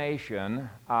fascination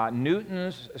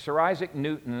Sir Isaac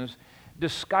Newton's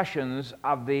discussions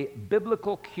of the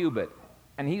biblical cubit,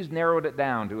 and he's narrowed it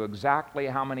down to exactly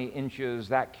how many inches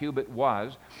that cubit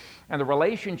was, and the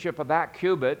relationship of that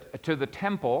cubit to the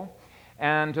temple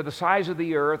and to the size of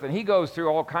the earth, and he goes through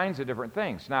all kinds of different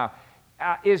things. Now,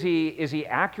 is he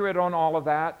accurate on all of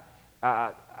that?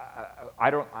 I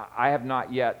have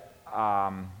not yet,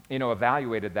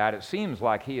 evaluated that. It seems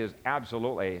like he is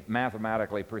absolutely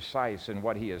mathematically precise in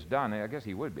what he has done. I guess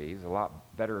he would be. He's a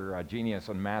lot better genius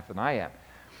in math than I am.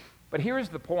 But here's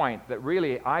the point that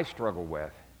really I struggle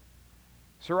with.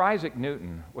 Sir Isaac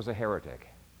Newton was a heretic.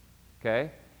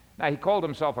 Okay? Now, he called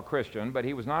himself a Christian, but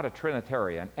he was not a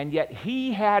Trinitarian, and yet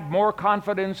he had more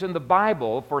confidence in the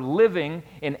Bible for living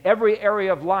in every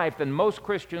area of life than most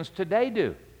Christians today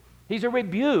do. He's a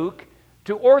rebuke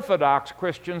to Orthodox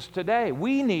Christians today.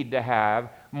 We need to have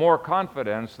more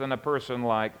confidence than a person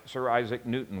like Sir Isaac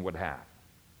Newton would have.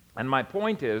 And my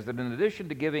point is that in addition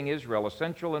to giving Israel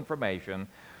essential information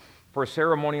for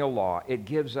ceremonial law, it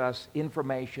gives us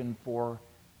information for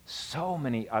so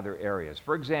many other areas.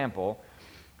 For example,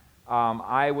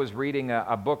 I was reading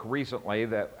a book recently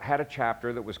that had a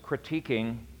chapter that was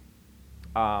critiquing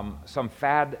some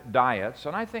fad diets,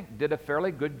 and I think did a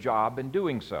fairly good job in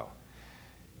doing so.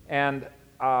 And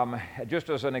just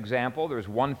as an example, there's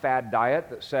one fad diet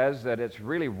that says that it's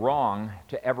really wrong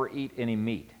to ever eat any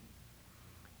meat.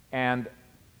 And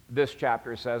this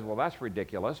chapter says, well, that's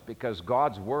ridiculous because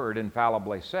God's Word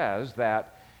infallibly says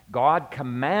that God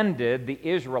commanded the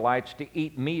Israelites to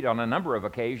eat meat on a number of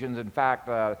occasions. In fact,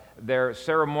 their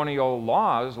ceremonial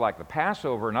laws, like the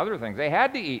Passover and other things, they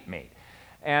had to eat meat.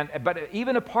 But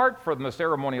even apart from the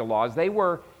ceremonial laws, they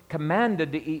were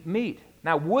commanded to eat meat.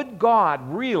 Now, would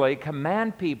God really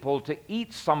command people to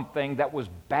eat something that was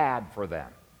bad for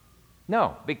them?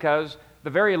 No, because the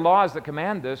very laws that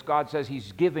command this, God says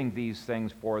He's giving these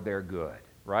things for their good,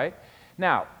 right?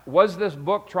 Now, was this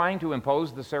book trying to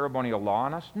impose the ceremonial law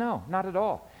on us? No, not at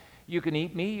all. You can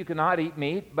eat meat, you cannot eat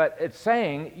meat, but it's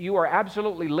saying you are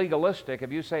absolutely legalistic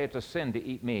if you say it's a sin to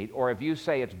eat meat, or if you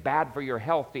say it's bad for your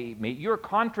health to eat meat. You're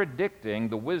contradicting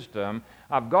the wisdom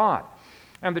of God.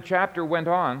 And the chapter went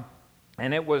on,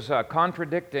 and it was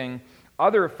contradicting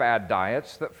other fad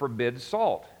diets that forbid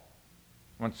salt.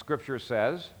 When Scripture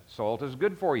says salt is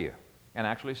good for you, and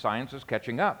actually science is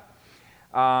catching up.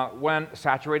 When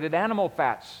saturated animal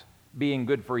fats being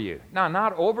good for you. Now,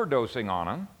 not overdosing on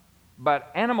them,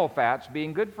 but animal fats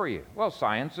being good for you. Well,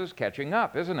 science is catching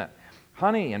up, isn't it?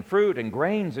 Honey and fruit and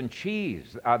grains and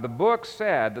cheese. The book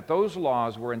said that those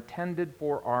laws were intended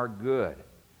for our good.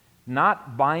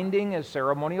 Not binding as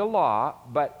ceremonial law,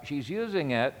 but she's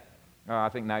using it. I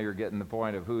think now you're getting the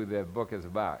point of who the book is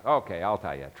about. Okay, I'll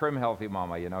tell you. Trim Healthy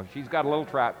Mama, she's got a little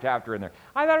chapter in there.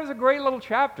 I thought it was a great little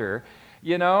chapter,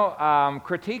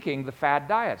 critiquing the fad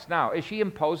diets. Now, is she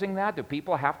imposing that? Do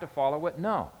people have to follow it?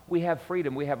 No. We have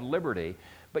freedom, we have liberty,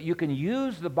 but you can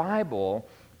use the Bible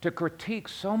to critique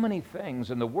so many things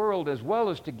in the world as well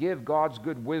as to give God's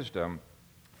good wisdom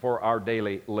for our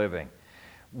daily living.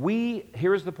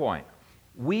 Here's the point.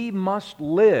 We must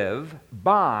live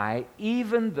by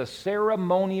even the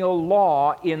ceremonial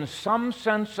law in some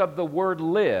sense of the word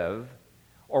live,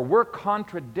 or we're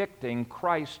contradicting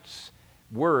Christ's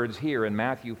words here in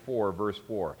Matthew 4, verse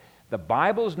 4. The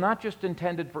Bible's not just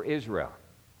intended for Israel.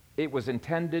 It was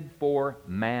intended for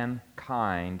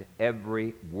mankind,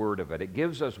 every word of it. It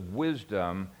gives us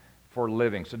wisdom for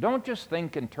living. So don't just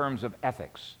think in terms of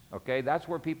ethics, okay? That's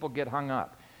where people get hung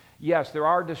up. Yes, there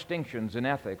are distinctions in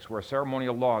ethics where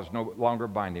ceremonial law is no longer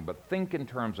binding, but think in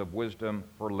terms of wisdom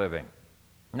for living.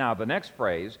 Now, the next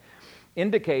phrase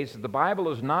indicates that the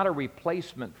Bible is not a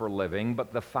replacement for living,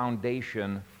 but the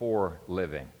foundation for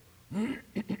living.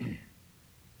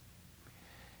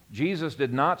 Jesus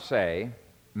did not say,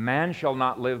 man shall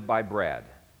not live by bread,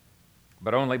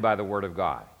 but only by the word of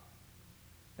God.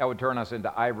 That would turn us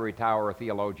into ivory tower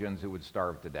theologians who would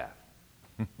starve to death.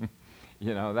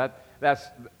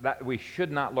 That we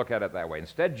should not look at it that way.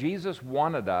 Instead, Jesus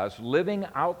wanted us living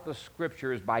out the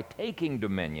Scriptures by taking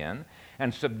dominion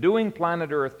and subduing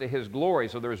planet Earth to His glory.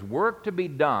 So there's work to be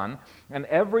done, and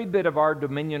every bit of our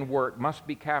dominion work must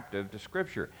be captive to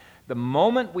Scripture. The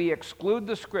moment we exclude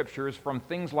the Scriptures from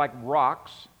things like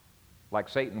rocks, like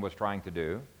Satan was trying to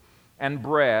do, and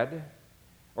bread,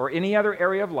 or any other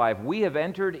area of life, we have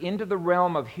entered into the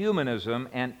realm of humanism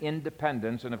and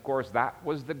independence, and of course that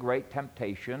was the great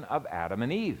temptation of Adam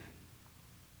and Eve.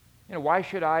 Why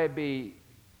should I be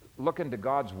looking to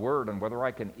God's Word on whether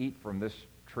I can eat from this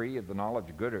tree of the knowledge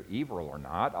of good or evil or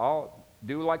not? I'll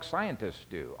do like scientists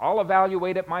do. I'll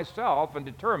evaluate it myself and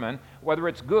determine whether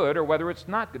it's good or whether it's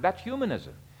not good. That's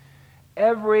humanism.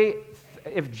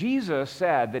 If Jesus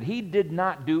said that He did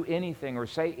not do anything or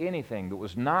say anything that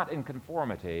was not in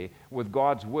conformity with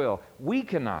God's will, we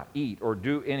cannot eat or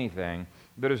do anything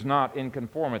that is not in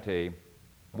conformity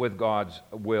with God's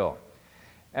will.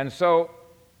 And so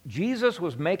Jesus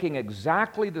was making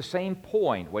exactly the same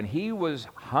point when He was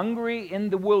hungry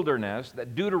in the wilderness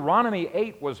that Deuteronomy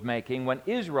 8 was making when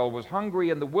Israel was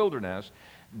hungry in the wilderness.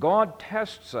 God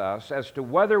tests us as to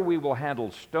whether we will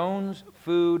handle stones,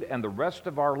 food, and the rest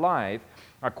of our life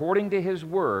according to His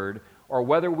Word, or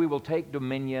whether we will take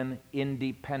dominion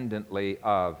independently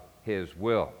of His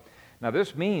will. Now,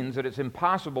 this means that it's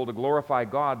impossible to glorify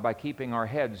God by keeping our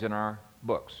heads in our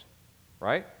books,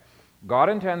 right? God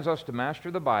intends us to master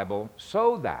the Bible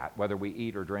so that, whether we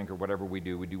eat or drink or whatever we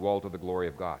do all to the glory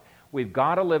of God. We've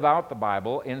got to live out the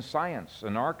Bible in science,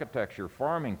 in architecture,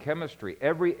 farming, chemistry,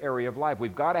 every area of life.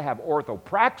 We've got to have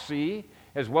orthopraxy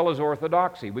as well as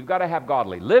orthodoxy. We've got to have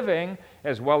godly living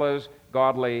as well as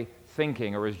godly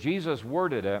thinking. Or as Jesus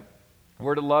worded it,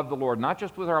 we're to love the Lord not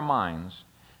just with our minds,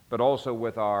 but also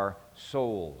with our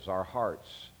souls, our hearts,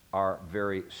 our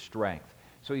very strength.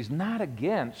 So He's not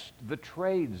against the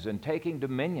trades and taking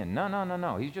dominion.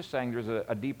 No. He's just saying there's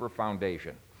a deeper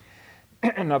foundation.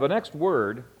 Now, the next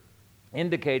word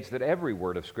indicates that every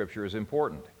word of Scripture is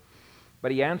important.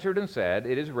 But He answered and said,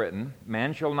 it is written,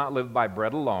 man shall not live by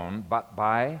bread alone, but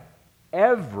by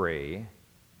every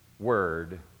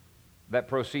word that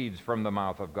proceeds from the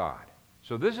mouth of God.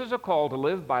 So this is a call to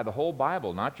live by the whole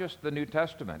Bible, not just the New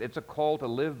Testament. It's a call to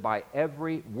live by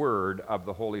every word of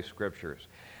the Holy Scriptures.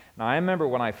 Now, I remember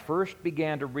when I first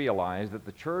began to realize that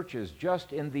the church is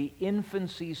just in the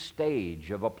infancy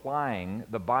stage of applying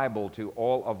the Bible to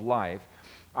all of life.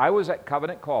 I was at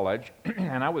Covenant College,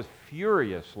 and I was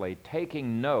furiously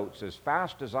taking notes as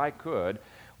fast as I could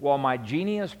while my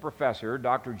genius professor,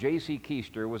 Dr. J.C.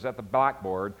 Keister, was at the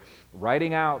blackboard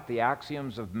writing out the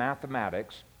axioms of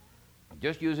mathematics,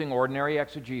 just using ordinary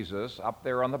exegesis up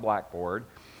there on the blackboard.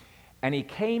 And he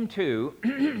came to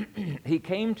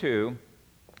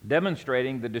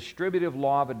demonstrating the distributive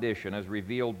law of addition as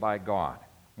revealed by God.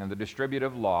 And the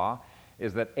distributive law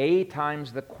is that A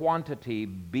times the quantity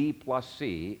B plus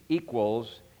C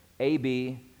equals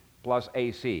AB plus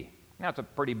AC. Now, it's a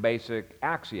pretty basic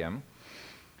axiom.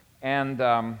 And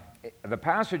the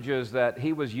passages that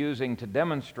he was using to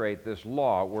demonstrate this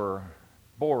law were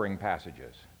boring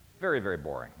passages. Very, very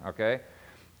boring, okay?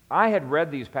 I had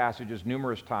read these passages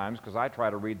numerous times because I try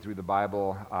to read through the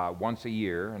Bible once a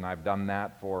year, and I've done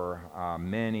that for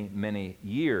many, many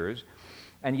years,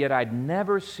 and yet I'd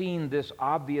never seen this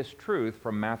obvious truth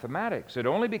from mathematics. It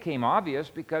only became obvious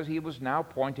because he was now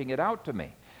pointing it out to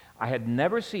me. I had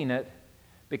never seen it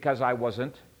because I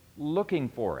wasn't looking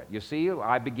for it. You see,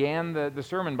 I began the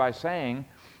sermon by saying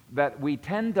that we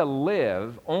tend to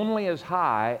live only as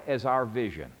high as our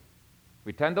vision.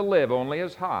 We tend to live only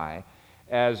as high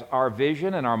as our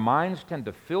vision, and our minds tend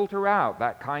to filter out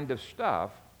that kind of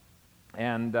stuff.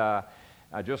 And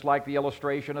just like the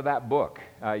illustration of that book,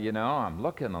 I'm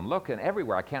looking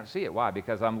everywhere. I can't see it. Why?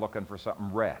 Because I'm looking for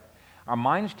something red. Our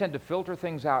minds tend to filter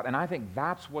things out, and I think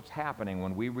that's what's happening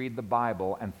when we read the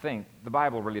Bible and think the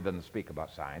Bible really doesn't speak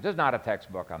about science. It's not a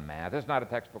textbook on math. It's not a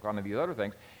textbook on these other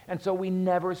things. And so we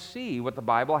never see what the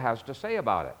Bible has to say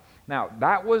about it. Now,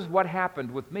 that was what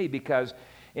happened with me, because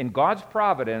in God's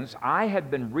providence, I had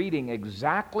been reading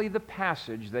exactly the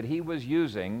passage that he was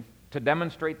using to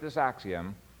demonstrate this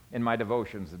axiom in my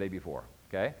devotions the day before,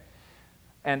 okay?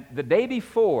 And the day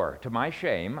before, to my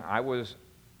shame, I was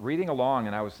reading along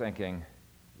and I was thinking,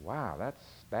 wow, that's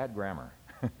bad grammar.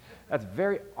 That's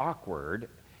very awkward.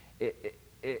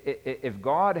 If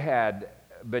God had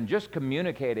been just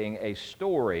communicating a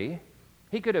story,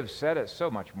 he could have said it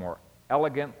so much more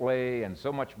elegantly and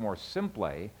so much more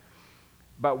simply.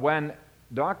 But when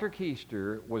Dr.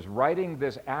 Keister was writing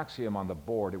this axiom on the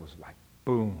board, it was like,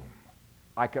 boom.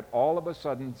 I could all of a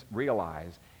sudden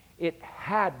realize it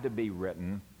had to be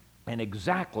written in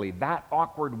exactly that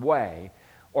awkward way,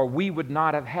 or we would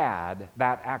not have had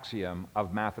that axiom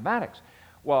of mathematics.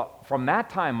 Well, from that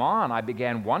time on, I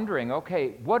began wondering,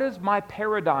 okay, what is my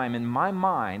paradigm in my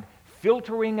mind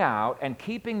filtering out and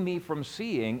keeping me from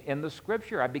seeing in the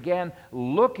Scripture? I began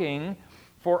looking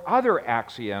for other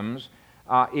axioms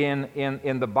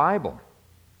in the Bible.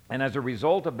 And as a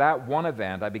result of that one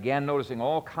event, I began noticing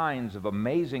all kinds of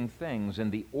amazing things in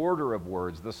the order of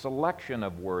words, the selection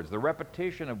of words, the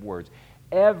repetition of words.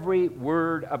 Every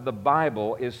word of the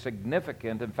Bible is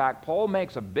significant. In fact, Paul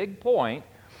makes a big point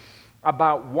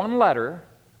about one letter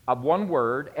of one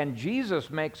word, and Jesus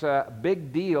makes a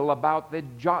big deal about the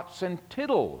jots and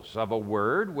tittles of a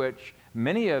word, which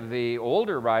many of the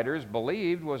older writers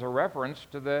believed was a reference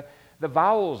to the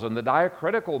vowels and the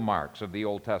diacritical marks of the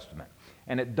Old Testament.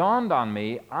 And it dawned on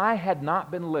me, I had not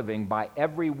been living by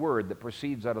every word that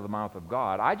proceeds out of the mouth of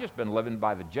God. I just been living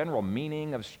by the general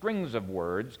meaning of strings of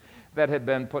words that had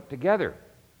been put together.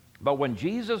 But when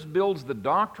Jesus builds the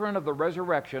doctrine of the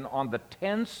resurrection on the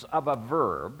tense of a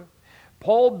verb,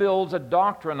 Paul builds a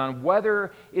doctrine on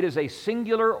whether it is a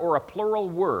singular or a plural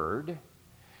word,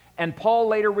 and Paul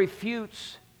later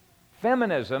refutes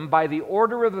feminism by the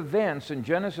order of events in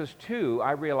Genesis 2.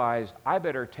 I realized I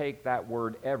better take that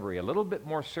word every a little bit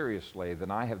more seriously than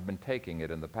I have been taking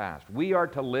it in the past. We are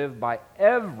to live by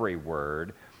every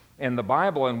word in the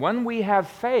Bible, and when we have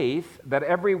faith that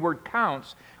every word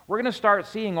counts, we're going to start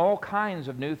seeing all kinds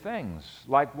of new things.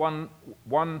 Like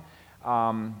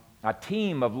a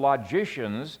team of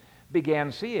logicians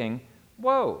began seeing,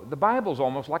 whoa, the Bible's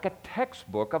almost like a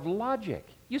textbook of logic.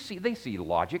 You see, they see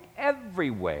logic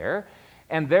everywhere,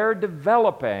 and they're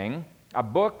developing a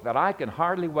book that I can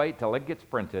hardly wait till it gets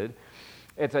printed.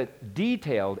 It's a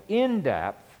detailed,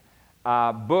 in-depth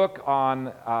book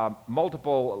on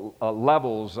multiple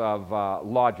levels of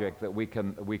logic that we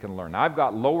can learn. Now, I've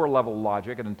got lower-level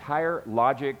logic, an entire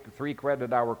logic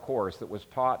 3-credit-hour course that was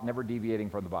taught never deviating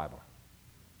from the Bible.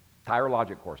 Entire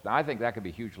logic course. Now, I think that could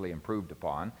be hugely improved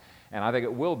upon, and I think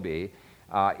it will be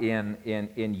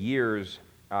in years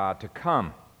to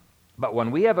come. But when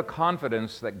we have a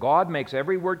confidence that God makes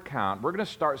every word count, we're going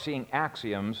to start seeing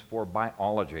axioms for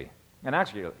biology. And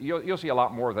actually, you'll see a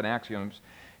lot more than axioms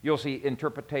You'll see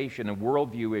interpretation and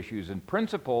worldview issues and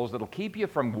principles that'll keep you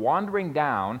from wandering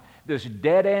down this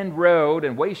dead-end road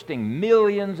and wasting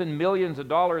millions and millions of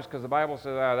dollars, because the Bible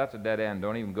says, that's a dead end.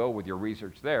 Don't even go with your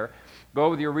research there.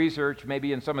 Go with your research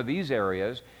maybe in some of these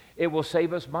areas. It will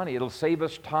save us money. It'll save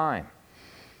us time.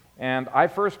 And I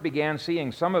first began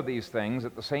seeing some of these things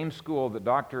at the same school that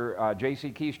Dr.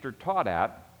 J.C. Keister taught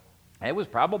at. It was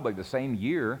probably the same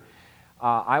year.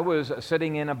 I was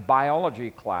sitting in a biology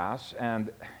class,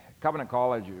 and Covenant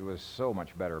College was so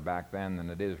much better back then than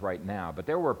it is right now. But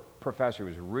there were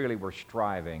professors who really were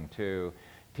striving to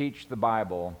teach the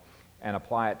Bible and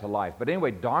apply it to life. But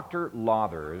anyway, Dr.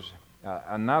 Lothers,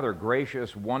 another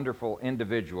gracious, wonderful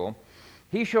individual,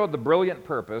 he showed the brilliant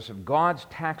purpose of God's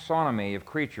taxonomy of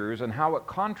creatures and how it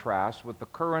contrasts with the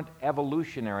current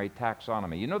evolutionary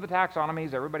taxonomy. You know the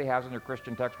taxonomies everybody has in their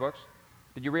Christian textbooks?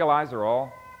 Did you realize they're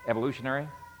all evolutionary?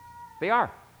 They are.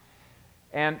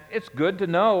 And it's good to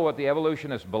know what the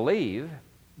evolutionists believe,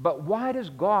 but why does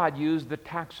God use the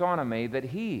taxonomy that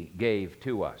He gave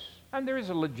to us? And there is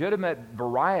a legitimate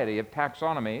variety of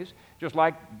taxonomies, just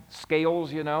like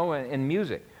scales, in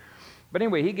music. But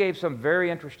anyway, he gave some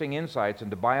very interesting insights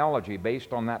into biology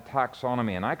based on that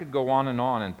taxonomy, and I could go on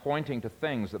and pointing to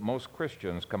things that most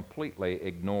Christians completely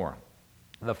ignore.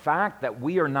 The fact that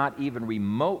we are not even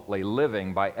remotely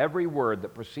living by every word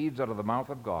that proceeds out of the mouth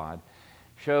of God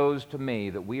shows to me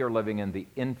that we are living in the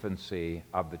infancy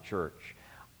of the church.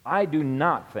 I do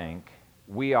not think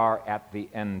we are at the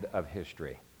end of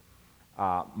history.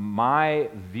 My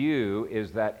view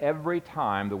is that every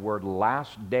time the word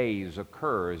last days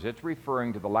occurs, it's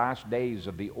referring to the last days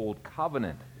of the Old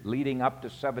Covenant leading up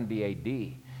to 70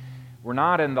 A.D. We're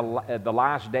not in the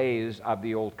last days of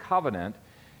the Old Covenant,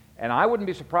 and I wouldn't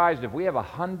be surprised if we have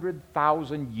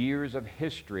 100,000 years of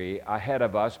history ahead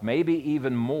of us, maybe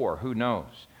even more, who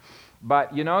knows.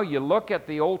 But, you look at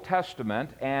the Old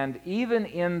Testament, and even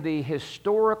in the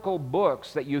historical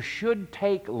books that you should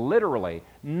take literally,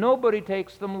 nobody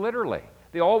takes them literally.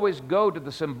 They always go to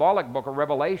the symbolic book of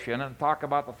Revelation and talk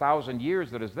about the 1,000 years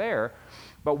that is there.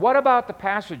 But what about the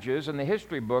passages in the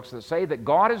history books that say that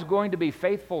God is going to be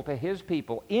faithful to His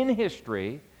people in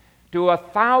history to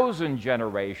 1,000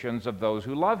 generations of those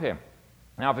who love Him?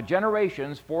 Now, if a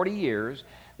generation's 40 years,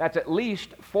 that's at least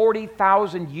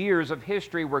 40,000 years of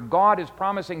history where God is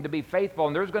promising to be faithful,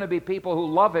 and there's going to be people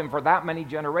who love Him for that many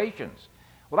generations.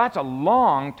 Well, that's a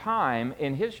long time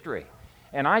in history,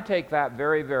 and I take that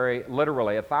very, very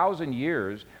literally. 1,000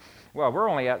 years, well, we're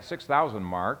only at 6,000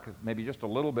 mark, maybe just a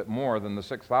little bit more than the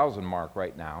 6,000 mark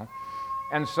right now.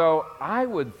 And so I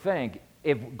would think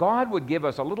if God would give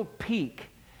us a little peek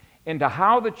into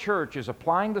how the church is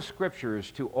applying the Scriptures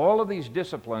to all of these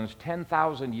disciplines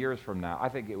 10,000 years from now, I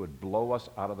think it would blow us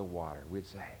out of the water. We'd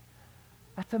say,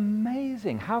 that's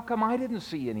amazing. How come I didn't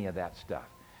see any of that stuff?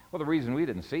 Well, the reason we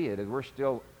didn't see it is we're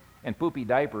still in poopy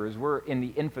diapers. We're in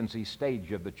the infancy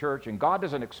stage of the church, and God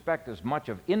doesn't expect as much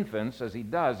of infants as He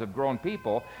does of grown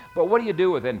people. But what do you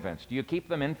do with infants? Do you keep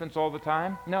them infants all the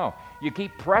time? No. You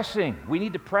keep pressing. We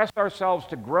need to press ourselves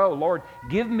to grow. Lord,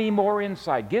 give me more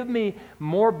insight. Give me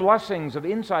more blessings of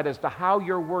insight as to how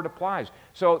your word applies.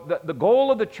 So the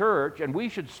goal of the church, and we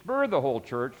should spur the whole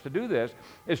church to do this,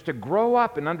 is to grow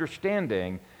up in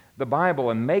understanding the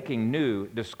Bible and making new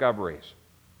discoveries.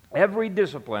 Every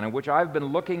discipline in which I've been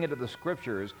looking into the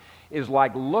Scriptures is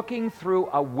like looking through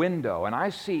a window, and I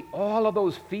see all of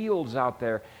those fields out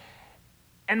there,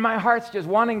 and my heart's just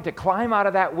wanting to climb out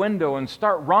of that window and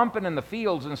start romping in the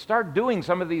fields and start doing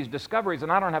some of these discoveries, and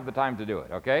I don't have the time to do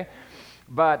it, okay?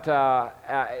 But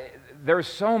there's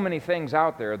so many things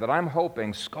out there that I'm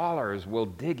hoping scholars will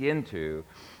dig into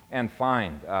and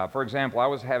find. For example, I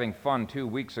was having fun 2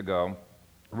 weeks ago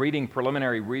reading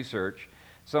preliminary research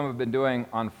some have been doing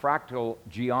on fractal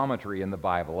geometry in the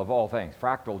Bible, of all things,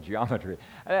 fractal geometry.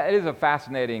 It is a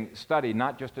fascinating study,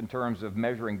 not just in terms of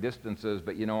measuring distances,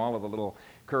 but, all of the little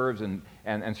curves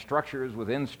and structures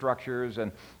within structures.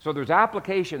 And so there's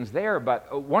applications there,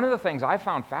 but one of the things I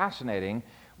found fascinating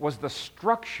was the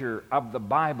structure of the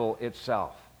Bible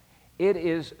itself. It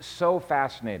is so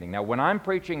fascinating. Now, when I'm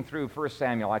preaching through 1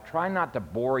 Samuel, I try not to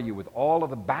bore you with all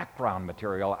of the background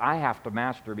material I have to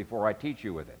master before I teach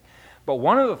you with it. But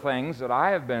one of the things that I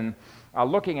have been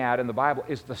looking at in the Bible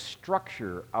is the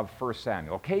structure of 1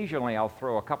 Samuel. Occasionally, I'll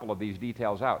throw a couple of these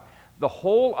details out. The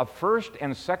whole of 1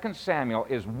 and 2 Samuel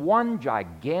is one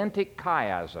gigantic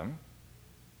chiasm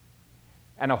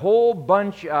and a whole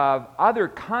bunch of other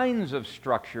kinds of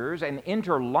structures and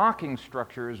interlocking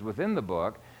structures within the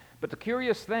book. But the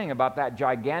curious thing about that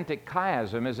gigantic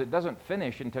chiasm is it doesn't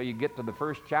finish until you get to the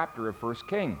first chapter of 1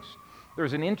 Kings.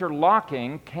 There's an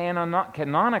interlocking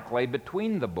canonically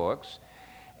between the books.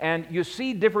 And you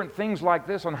see different things like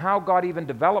this on how God even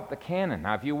developed the canon.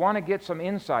 Now, if you want to get some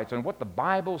insights on what the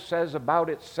Bible says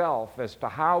about itself as to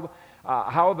how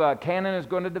the canon is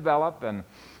going to develop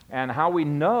and how we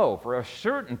know for a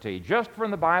certainty, just from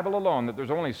the Bible alone, that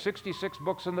there's only 66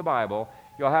 books in the Bible,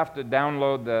 you'll have to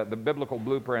download the Biblical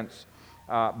Blueprints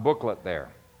booklet there.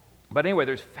 But anyway,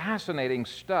 there's fascinating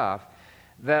stuff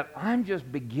that I'm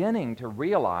just beginning to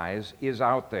realize is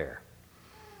out there.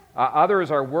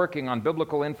 Others are working on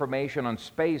biblical information on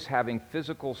space having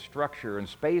physical structure and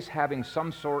space having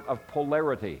some sort of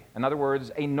polarity. In other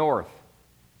words, a north.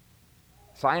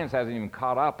 Science hasn't even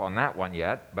caught up on that one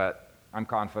yet, but I'm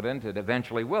confident it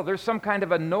eventually will. There's some kind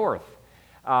of a north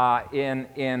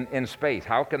in space.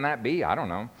 How can that be? I don't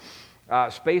know.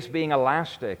 Space being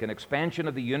elastic, an expansion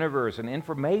of the universe, and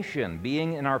information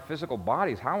being in our physical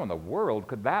bodies. How in the world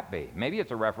could that be? Maybe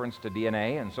it's a reference to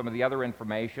DNA, and some of the other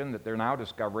information that they're now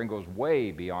discovering goes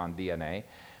way beyond DNA.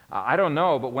 I don't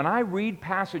know, but when I read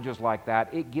passages like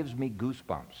that, it gives me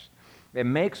goosebumps. It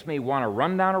makes me want to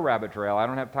run down a rabbit trail I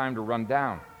don't have time to run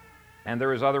down. And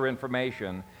there is other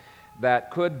information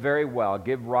that could very well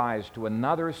give rise to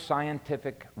another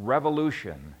scientific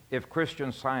revolution if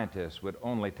Christian scientists would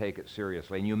only take it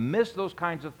seriously. And you miss those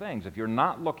kinds of things if you're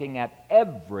not looking at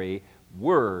every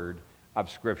word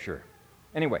of Scripture.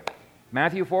 Anyway,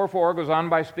 Matthew 4:4 goes on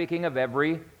by speaking of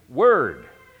every word.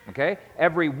 Okay?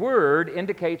 Every word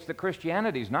indicates that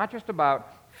Christianity is not just about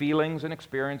feelings and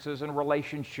experiences and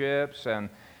relationships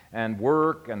and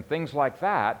work and things like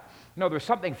that. No, there's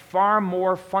something far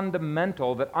more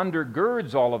fundamental that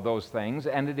undergirds all of those things,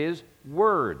 and it is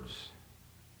words,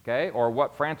 okay, or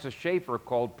what Francis Schaeffer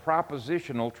called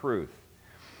propositional truth.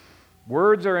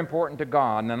 Words are important to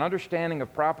God, and an understanding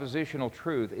of propositional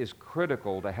truth is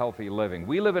critical to healthy living.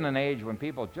 We live in an age when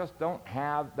people just don't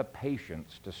have the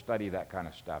patience to study that kind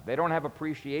of stuff. They don't have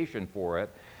appreciation for it,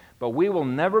 but we will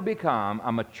never become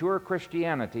a mature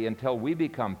Christianity until we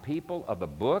become people of the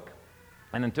book,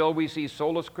 and until we see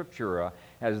sola scriptura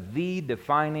as the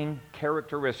defining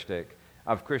characteristic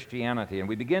of Christianity, and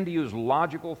we begin to use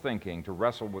logical thinking to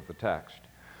wrestle with the text.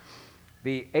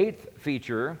 The eighth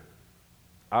feature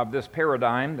of this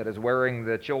paradigm that is wearing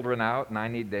the children out, and I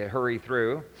need to hurry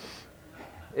through,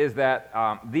 is that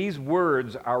these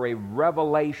words are a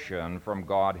revelation from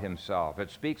God Himself.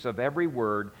 It speaks of every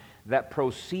word that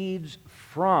proceeds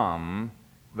from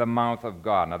the mouth of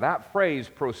God. Now that phrase,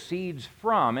 proceeds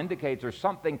from, indicates there's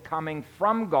something coming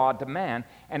from God to man,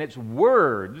 and it's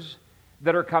words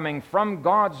that are coming from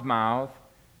God's mouth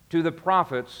to the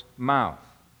prophet's mouth.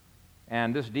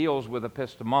 And this deals with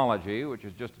epistemology, which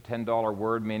is just a $10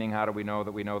 word meaning how do we know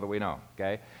that we know that we know,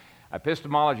 okay?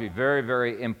 Epistemology, very,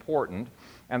 very important,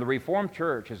 and the Reformed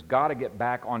Church has got to get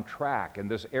back on track in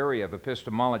this area of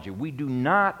epistemology. We do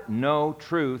not know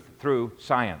truth through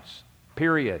science,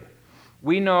 period.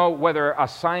 We know whether a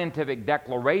scientific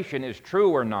declaration is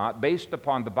true or not based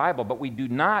upon the Bible, but we do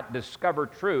not discover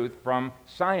truth from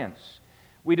science.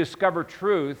 We discover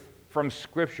truth from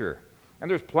Scripture. And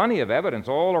there's plenty of evidence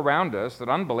all around us that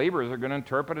unbelievers are going to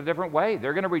interpret a different way.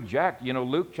 They're going to reject.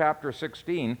 Luke chapter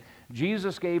 16,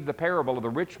 Jesus gave the parable of the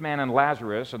rich man and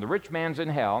Lazarus, and the rich man's in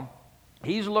hell.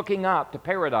 He's looking up to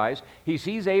paradise. He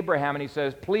sees Abraham, and he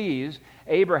says, "Please,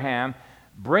 Abraham,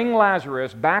 bring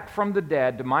Lazarus back from the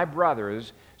dead to my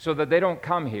brothers so that they don't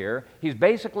come here." He's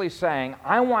basically saying,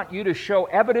 I want you to show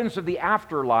evidence of the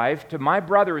afterlife to my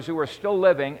brothers who are still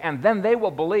living, and then they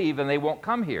will believe and they won't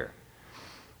come here.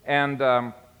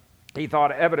 And he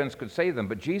thought evidence could save them.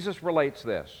 But Jesus relates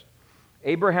this.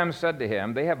 Abraham said to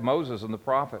him, "They have Moses and the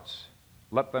prophets.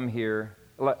 Let them hear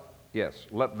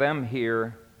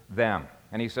them."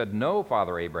 And he said, "No,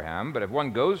 Father Abraham, but if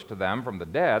one goes to them from the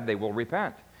dead, they will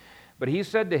repent." But he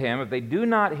said to him, "If they do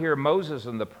not hear Moses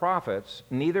and the prophets,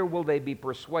 neither will they be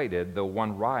persuaded, though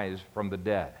one rise from the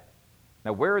dead."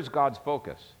 Now, where is God's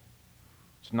focus?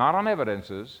 It's not on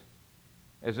evidences,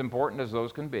 as important as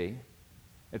those can be.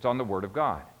 It's on the Word of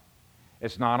God.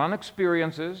 It's not on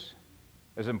experiences,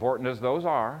 as important as those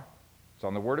are. It's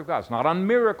on the Word of God. It's not on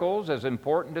miracles, as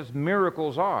important as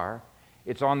miracles are.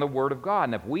 It's on the Word of God.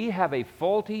 And if we have a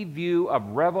faulty view of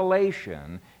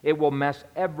revelation, it will mess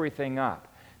everything up.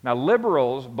 Now,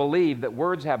 liberals believe that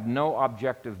words have no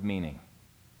objective meaning.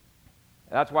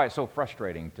 That's why it's so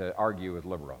frustrating to argue with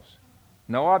liberals.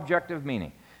 No objective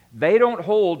meaning. They don't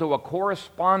hold to a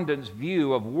correspondence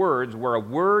view of words where a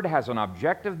word has an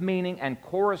objective meaning and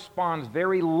corresponds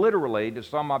very literally to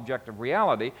some objective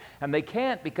reality, and they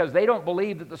can't because they don't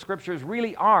believe that the Scriptures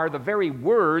really are the very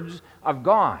words of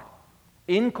God,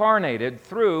 incarnated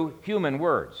through human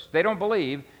words. They don't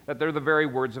believe that they're the very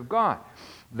words of God.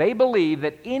 They believe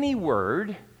that any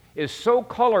word is so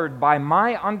colored by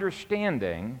my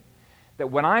understanding that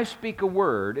when I speak a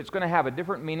word, it's going to have a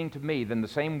different meaning to me than the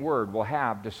same word will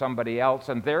have to somebody else,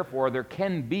 and therefore there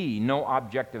can be no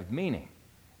objective meaning.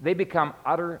 They become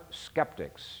utter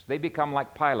skeptics. They become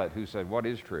like Pilate, who said, "What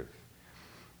is truth?"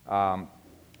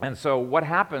 And so what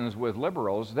happens with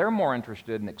liberals, they're more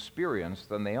interested in experience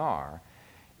than they are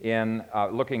in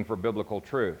looking for biblical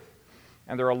truth.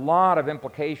 And there are a lot of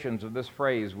implications of this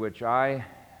phrase which I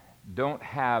don't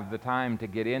have the time to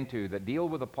get into that deal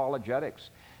with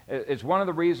apologetics. It's one of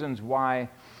the reasons why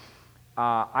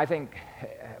I think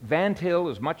Van Til,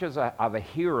 as much of a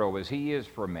hero as he is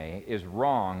for me, is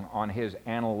wrong on his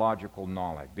analogical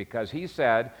knowledge, because he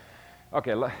said,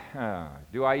 okay,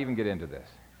 do I even get into this?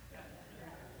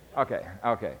 Okay.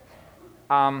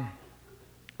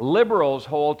 Liberals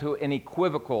hold to an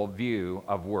equivocal view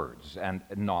of words and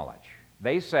knowledge.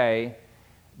 They say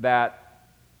that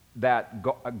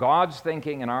God's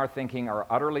thinking and our thinking are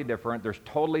utterly different. There's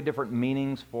totally different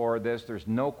meanings for this. There's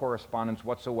no correspondence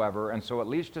whatsoever. And so it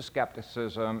leads to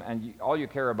skepticism, and all you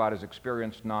care about is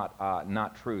experience,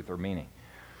 not truth or meaning.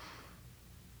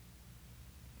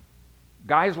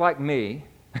 Guys like me,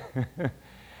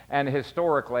 and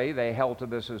historically they held to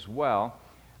this as well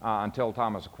until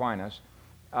Thomas Aquinas,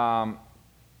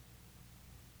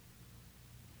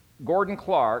 Gordon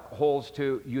Clark holds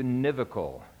to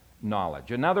univocal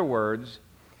knowledge. In other words,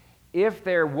 if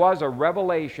there was a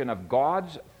revelation of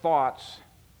God's thoughts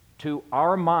to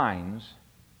our minds,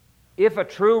 if a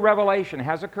true revelation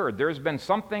has occurred, there's been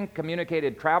something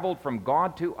communicated, traveled from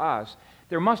God to us,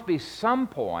 there must be some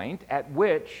point at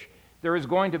which there is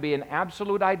going to be an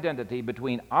absolute identity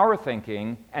between our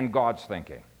thinking and God's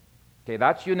thinking. Okay,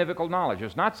 that's univocal knowledge.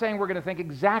 It's not saying we're going to think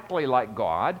exactly like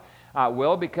God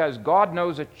will, because God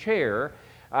knows a chair,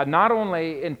 not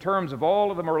only in terms of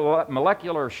all of the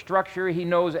molecular structure, he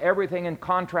knows everything in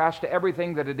contrast to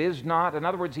everything that it is not. In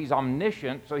other words, he's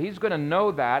omniscient, so he's going to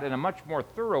know that in a much more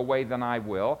thorough way than I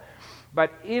will.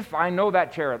 But if I know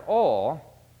that chair at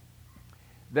all,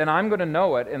 then I'm going to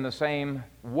know it in the same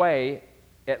way,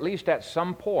 at least at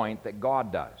some point, that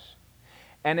God does.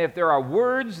 And if there are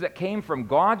words that came from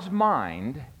God's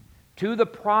mind to the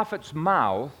prophet's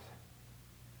mouth,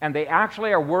 and they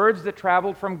actually are words that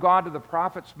traveled from God to the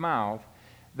prophet's mouth,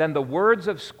 then the words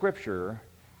of Scripture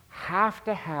have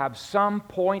to have some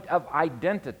point of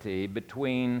identity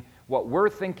between what we're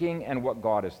thinking and what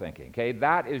God is thinking. Okay,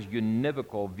 that is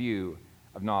univocal view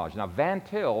of knowledge. Now, Van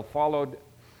Til followed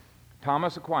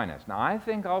Thomas Aquinas. Now, I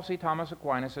think I'll see Thomas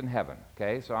Aquinas in heaven.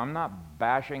 Okay, so I'm not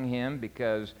bashing him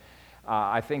because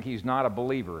I think he's not a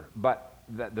believer. But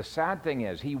the sad thing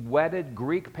is, he wedded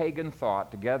Greek pagan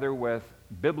thought together with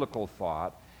biblical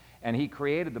thought, and he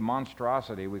created the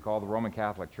monstrosity we call the Roman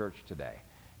Catholic Church today.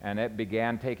 And it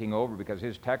began taking over because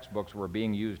his textbooks were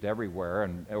being used everywhere,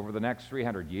 and over the next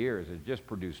 300 years, it just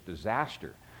produced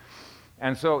disaster.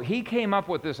 And so he came up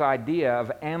with this idea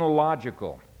of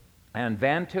analogical, and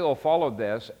Van Til followed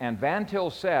this, and Van Til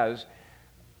says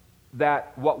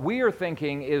that what we are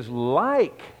thinking is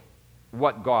like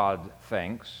what God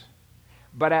thinks,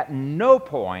 but at no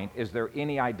point is there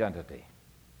any identity.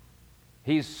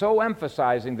 He's so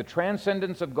emphasizing the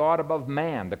transcendence of God above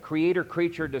man, the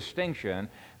creator-creature distinction,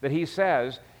 that he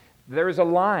says there is a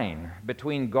line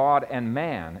between God and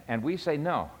man, and we say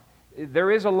no.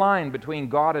 There is a line between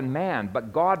God and man,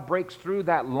 but God breaks through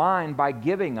that line by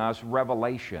giving us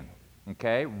revelation,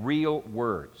 okay, real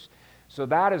words. So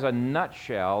that is a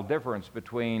nutshell difference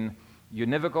between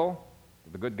univocal,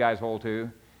 that the good guys hold to,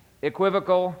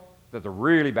 equivocal, that the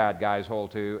really bad guys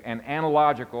hold to, and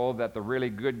analogical, that the really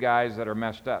good guys that are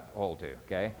messed up hold to,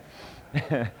 okay?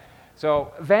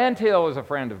 So Van Til is a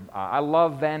friend of, I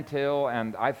love Van Til,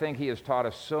 and I think he has taught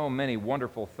us so many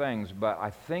wonderful things, but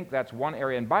I think that's one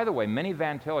area, and by the way, many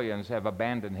Van Tilians have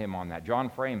abandoned him on that. John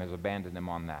Frame has abandoned him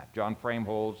on that. John Frame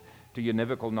holds to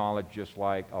univocal knowledge just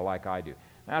like I do.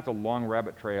 That's a long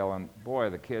rabbit trail, and boy,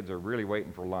 the kids are really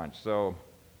waiting for lunch, so...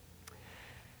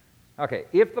 Okay,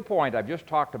 if the point I've just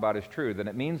talked about is true, then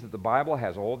it means that the Bible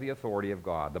has all the authority of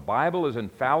God. The Bible is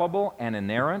infallible and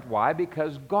inerrant. Why?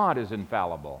 Because God is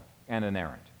infallible and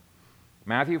inerrant.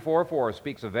 Matthew 4:4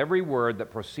 speaks of every word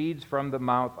that proceeds from the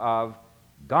mouth of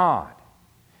God.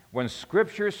 When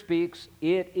Scripture speaks,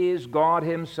 it is God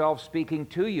Himself speaking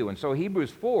to you. And so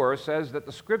Hebrews 4 says that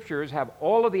the Scriptures have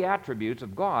all of the attributes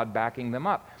of God backing them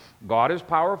up. God is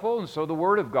powerful, and so the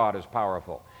Word of God is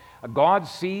powerful. God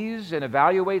sees and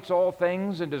evaluates all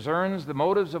things and discerns the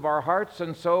motives of our hearts,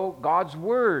 and so God's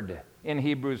Word in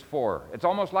Hebrews 4. It's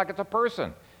almost like it's a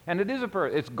person, and it is a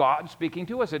person. It's God speaking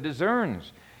to us. It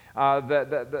discerns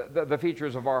the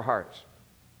features of our hearts.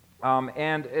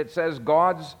 And it says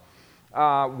God's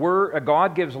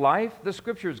God gives life, the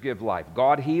Scriptures give life.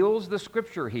 God heals, the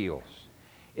Scripture heals.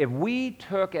 If we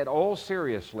took at all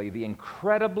seriously the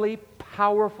incredibly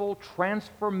powerful,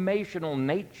 transformational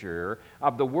nature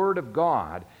of the Word of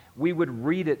God, we would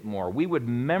read it more. We would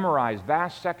memorize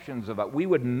vast sections of it. We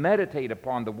would meditate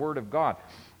upon the Word of God.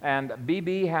 And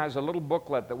BB has a little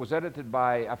booklet that was edited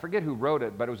by, I forget who wrote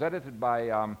it, but it was edited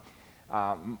by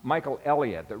Michael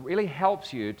Elliott, that really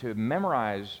helps you to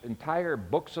memorize entire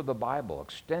books of the Bible,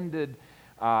 extended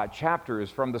chapters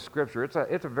from the Scripture.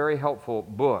 It's a very helpful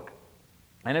book.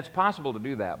 And it's possible to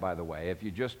do that, by the way, if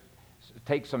you just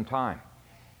take some time.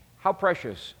 How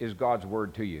precious is God's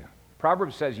Word to you?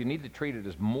 Proverbs says you need to treat it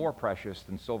as more precious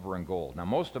than silver and gold. Now,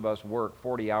 most of us work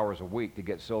 40 hours a week to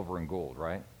get silver and gold,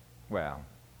 right? Well,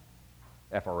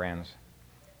 FRNs.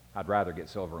 I'd rather get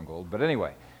silver and gold. But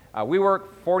anyway, we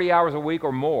work 40 hours a week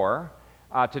or more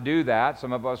to do that.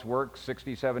 Some of us work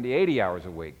 60, 70, 80 hours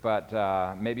a week.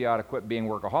 But maybe you ought to quit being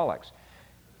workaholics.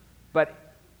 But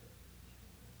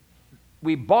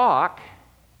we balk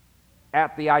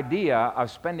at the idea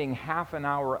of spending half an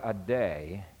hour a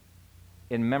day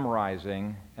in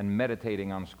memorizing and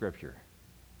meditating on Scripture.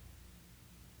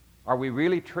 Are we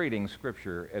really treating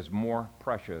Scripture as more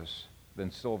precious than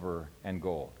silver and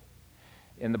gold?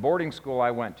 In the boarding school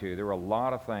I went to, there were a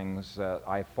lot of things that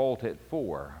I fault it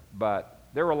for, but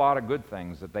there were a lot of good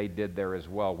things that they did there as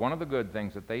well. One of the good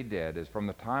things that they did is from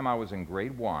the time I was in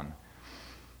grade 1,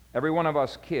 every one of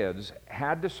us kids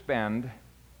had to spend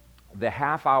the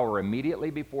half hour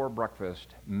immediately before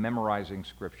breakfast memorizing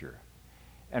Scripture.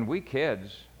 And we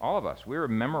kids, all of us, we were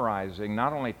memorizing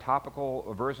not only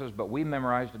topical verses, but we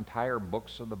memorized entire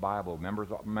books of the Bible.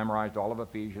 Memorized all of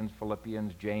Ephesians,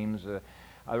 Philippians, James. There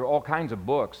were all kinds of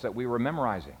books that we were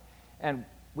memorizing. And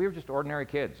we were just ordinary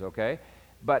kids, okay?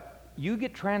 But you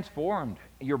get transformed.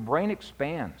 Your brain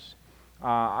expands.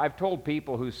 I've told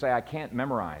people who say, I can't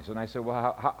memorize. And I say,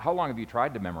 well, how long have you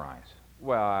tried to memorize?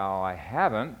 Well, I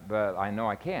haven't, but I know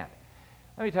I can't.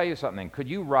 Let me tell you something. Could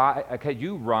you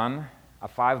run a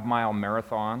 5-mile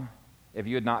marathon if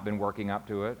you had not been working up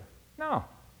to it? No.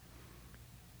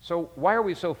 So why are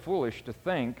we so foolish to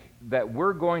think that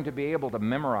we're going to be able to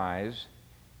memorize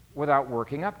without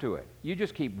working up to it? You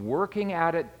just keep working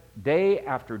at it day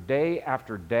after day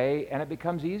after day, and it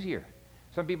becomes easier.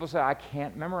 Some people say, I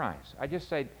can't memorize. I just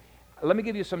say, let me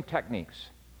give you some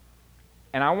techniques.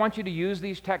 And I want you to use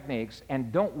these techniques,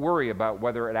 and don't worry about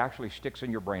whether it actually sticks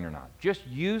in your brain or not. Just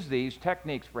use these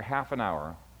techniques for half an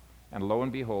hour, and lo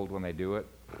and behold, when they do it,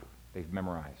 they've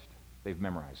memorized. They've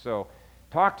memorized. So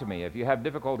talk to me if you have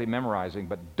difficulty memorizing,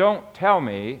 but don't tell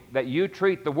me that you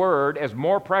treat the Word as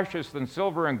more precious than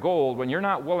silver and gold when you're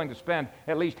not willing to spend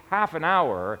at least half an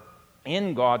hour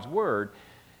in God's Word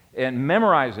and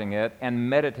memorizing it and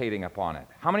meditating upon it.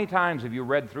 How many times have you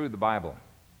read through the Bible?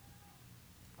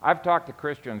 I've talked to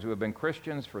Christians who have been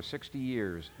Christians for 60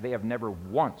 years. They have never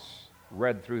once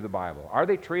read through the Bible. Are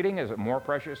they treating it as more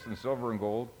precious than silver and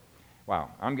gold?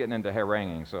 Wow, I'm getting into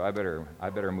haranguing, so I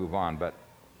better move on. But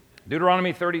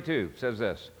Deuteronomy 32 says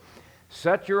this,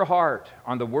 Set your heart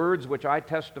on the words which I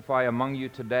testify among you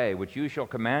today, which you shall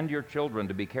command your children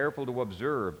to be careful to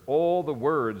observe all the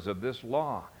words of this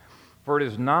law. For it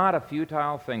is not a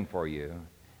futile thing for you,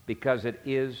 because it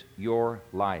is your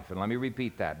life. And let me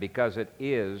repeat that, because it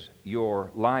is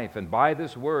your life. And by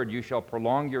this word you shall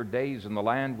prolong your days in the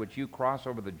land which you cross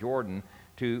over the Jordan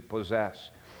to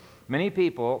possess. Many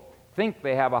people think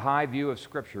they have a high view of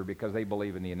Scripture because they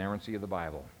believe in the inerrancy of the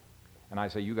Bible. And I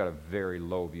say, you got a very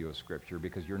low view of Scripture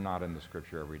because you're not in the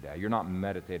Scripture every day. You're not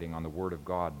meditating on the Word of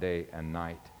God day and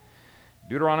night.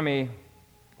 Deuteronomy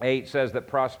 8 says that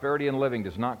prosperity in living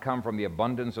does not come from the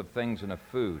abundance of things and of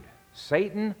food.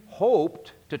 Satan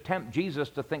hoped to tempt Jesus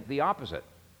to think the opposite,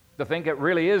 to think it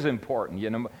really is important. You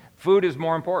know, food is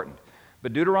more important.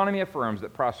 But Deuteronomy affirms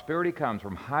that prosperity comes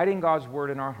from hiding God's Word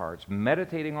in our hearts,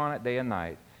 meditating on it day and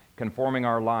night, conforming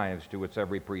our lives to its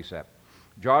every precept.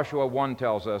 Joshua 1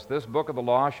 tells us, This book of the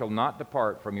law shall not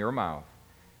depart from your mouth,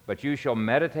 but you shall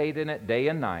meditate in it day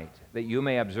and night, that you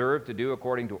may observe to do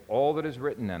according to all that is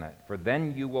written in it, for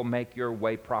then you will make your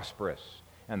way prosperous,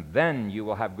 and then you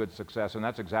will have good success. And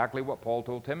that's exactly what Paul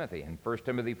told Timothy in 1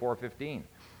 Timothy 4:15.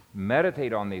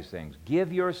 Meditate on these things.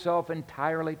 Give yourself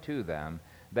entirely to them,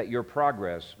 that your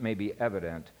progress may be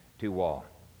evident to all.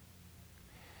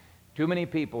 Too many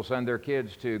people send their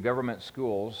kids to government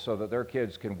schools so that their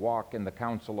kids can walk in the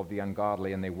counsel of the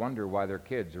ungodly, and they wonder why their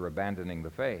kids are abandoning the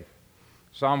faith.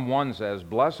 Psalm 1 says,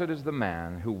 Blessed is the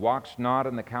man who walks not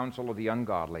in the counsel of the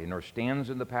ungodly, nor stands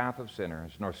in the path of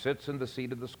sinners, nor sits in the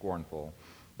seat of the scornful,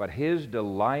 But his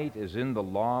delight is in the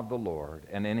law of the Lord,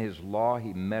 and in his law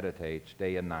he meditates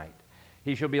day and night.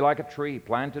 He shall be like a tree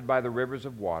planted by the rivers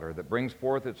of water, that brings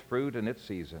forth its fruit in its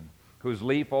season, whose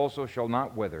leaf also shall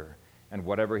not wither, and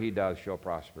whatever he does shall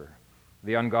prosper.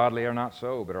 The ungodly are not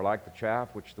so, but are like the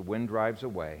chaff which the wind drives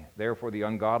away. Therefore the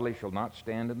ungodly shall not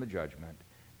stand in the judgment,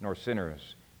 nor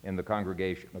sinners in the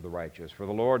congregation of the righteous. For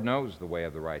the Lord knows the way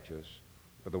of the righteous,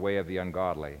 but the way of the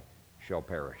ungodly shall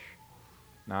perish.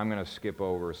 Now I'm going to skip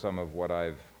over some of what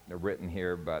I've written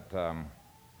here, but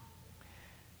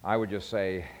I would just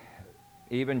say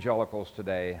evangelicals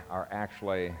today are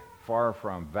actually far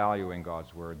from valuing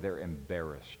God's Word. They're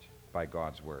embarrassed by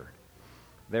God's Word.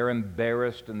 They're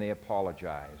embarrassed and they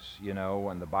apologize,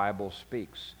 when the Bible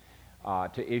speaks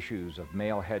to issues of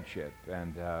male headship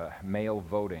and male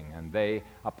voting, and they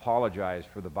apologize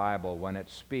for the Bible when it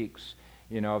speaks,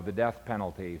 of the death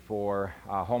penalty for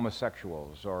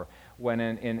homosexuals, or when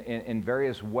in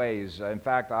various ways. In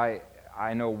fact,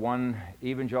 I know one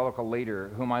evangelical leader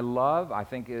whom I love. I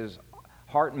think his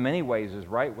heart in many ways is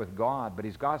right with God, but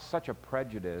he's got such a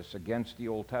prejudice against the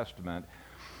Old Testament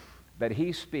that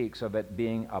he speaks of it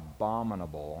being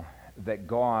abominable that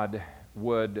God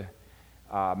would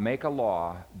make a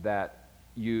law that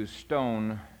you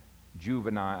stone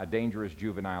dangerous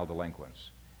juvenile delinquents.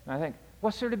 And I think,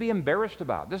 what's there to be embarrassed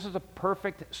about? This is a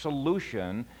perfect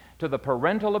solution to the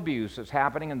parental abuse that's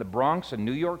happening in the Bronx and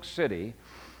New York City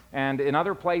and in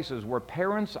other places where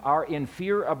parents are in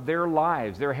fear of their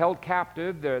lives. They're held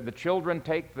captive. The children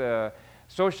take the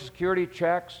Social Security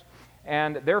checks,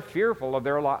 and they're fearful of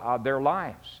their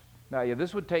lives. Now,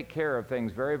 this would take care of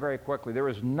things very, very quickly. There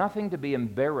is nothing to be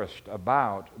embarrassed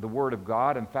about the Word of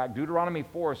God. In fact, Deuteronomy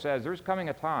 4 says there's coming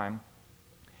a time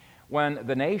when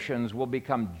the nations will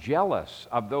become jealous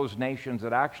of those nations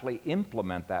that actually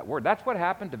implement that Word. That's what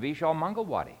happened to Vishal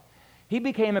Mangalwadi. He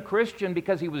became a Christian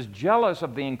because he was jealous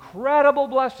of the incredible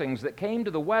blessings that came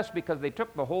to the West because they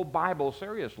took the whole Bible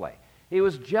seriously. He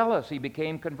was jealous. He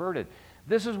became converted.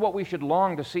 This is what we should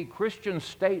long to see Christian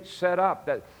states set up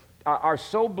that are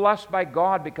so blessed by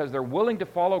God because they're willing to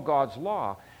follow God's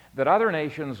law that other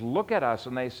nations look at us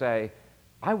and they say,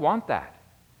 I want that.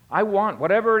 I want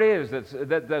whatever it is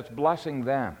that's blessing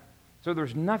them. So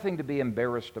there's nothing to be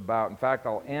embarrassed about. In fact,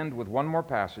 I'll end with one more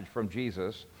passage from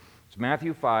Jesus. It's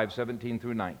Matthew 5:17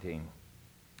 through 19.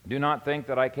 Do not think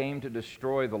that I came to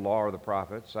destroy the law or the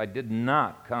prophets. I did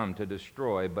not come to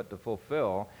destroy, but to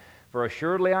fulfill. For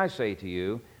assuredly I say to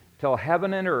you, till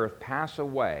heaven and earth pass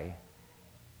away,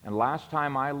 and last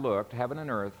time I looked, heaven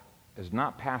and earth has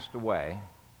not passed away.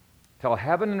 Till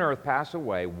heaven and earth pass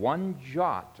away, one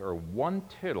jot or one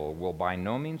tittle will by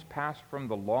no means pass from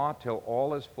the law till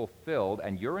all is fulfilled.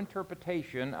 And your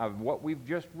interpretation of what we've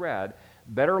just read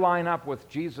better line up with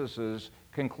Jesus'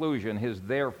 conclusion, his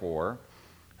therefore.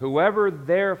 Whoever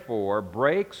therefore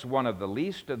breaks one of the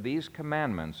least of these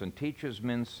commandments and teaches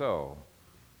men so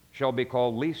shall be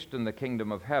called least in the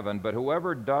kingdom of heaven, but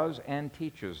whoever does and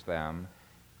teaches them,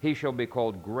 he shall be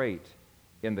called great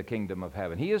in the kingdom of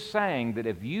heaven. He is saying that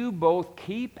if you both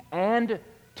keep and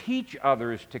teach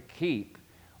others to keep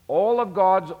all of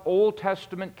God's Old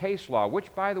Testament case law,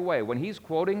 which, by the way, when he's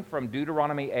quoting from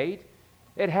Deuteronomy 8,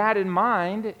 it had in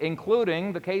mind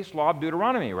including the case law of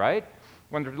Deuteronomy, right?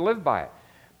 When they're to live by it.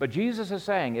 But Jesus is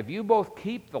saying, if you both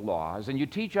keep the laws and you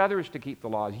teach others to keep the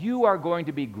laws, you are going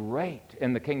to be great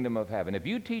in the kingdom of heaven. If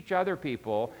you teach other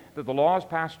people that the law has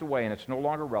passed away and it's no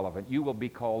longer relevant, you will be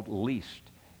called least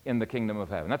in the kingdom of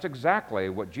heaven. That's exactly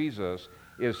what Jesus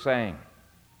is saying.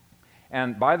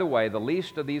 And by the way, the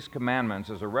least of these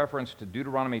commandments is a reference to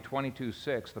Deuteronomy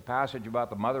 22:6, the passage about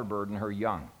the mother bird and her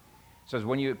young. It says,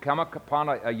 when you come upon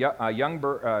young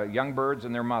birds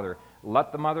and their mother,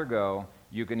 let the mother go.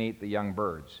 You can eat the young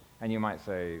birds. And you might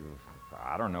say,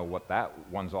 I don't know what that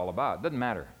one's all about. It doesn't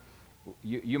matter.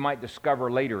 You might discover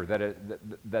later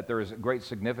that there is great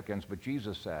significance, but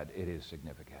Jesus said it is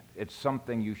significant. It's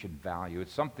something you should value.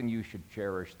 It's something you should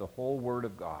cherish. The whole Word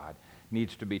of God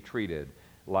needs to be treated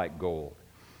like gold.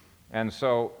 And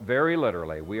so, very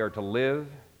literally, we are to live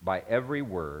by every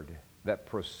word that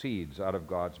proceeds out of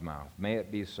God's mouth. May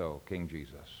it be so, King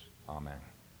Jesus. Amen.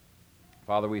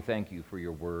 Father, we thank you for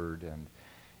your word, and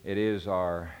it is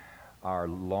our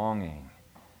longing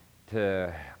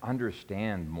to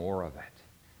understand more of it.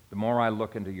 The more I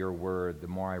look into your word, the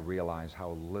more I realize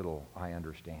how little I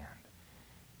understand.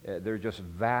 They're just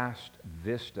vast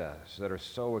vistas that are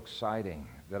so exciting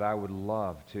that I would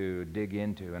love to dig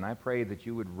into. And I pray that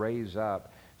you would raise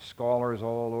up scholars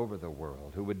all over the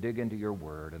world who would dig into your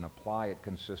word and apply it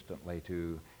consistently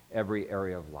to every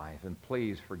area of life. And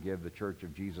please forgive the Church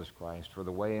of Jesus Christ for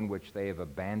the way in which they have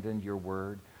abandoned your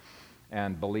word.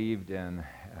 and believed in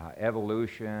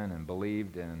evolution and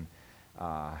believed in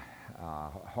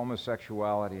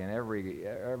homosexuality and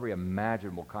every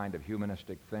imaginable kind of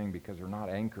humanistic thing because they're not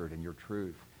anchored in your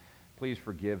truth. Please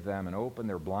forgive them and open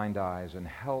their blind eyes and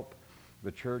help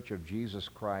the Church of Jesus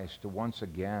Christ to once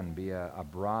again be a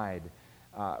bride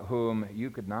whom you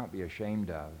could not be ashamed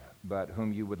of, but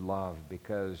whom you would love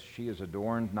because she is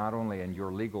adorned not only in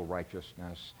your legal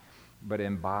righteousness, but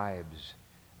imbibes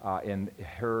in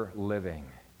her living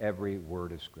every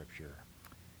word of Scripture.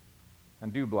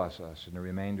 And do bless us in the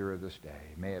remainder of this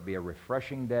day. May it be a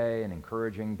refreshing day, an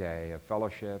encouraging day of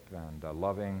fellowship and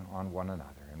loving on one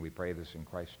another. And we pray this in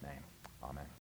Christ's name. Amen.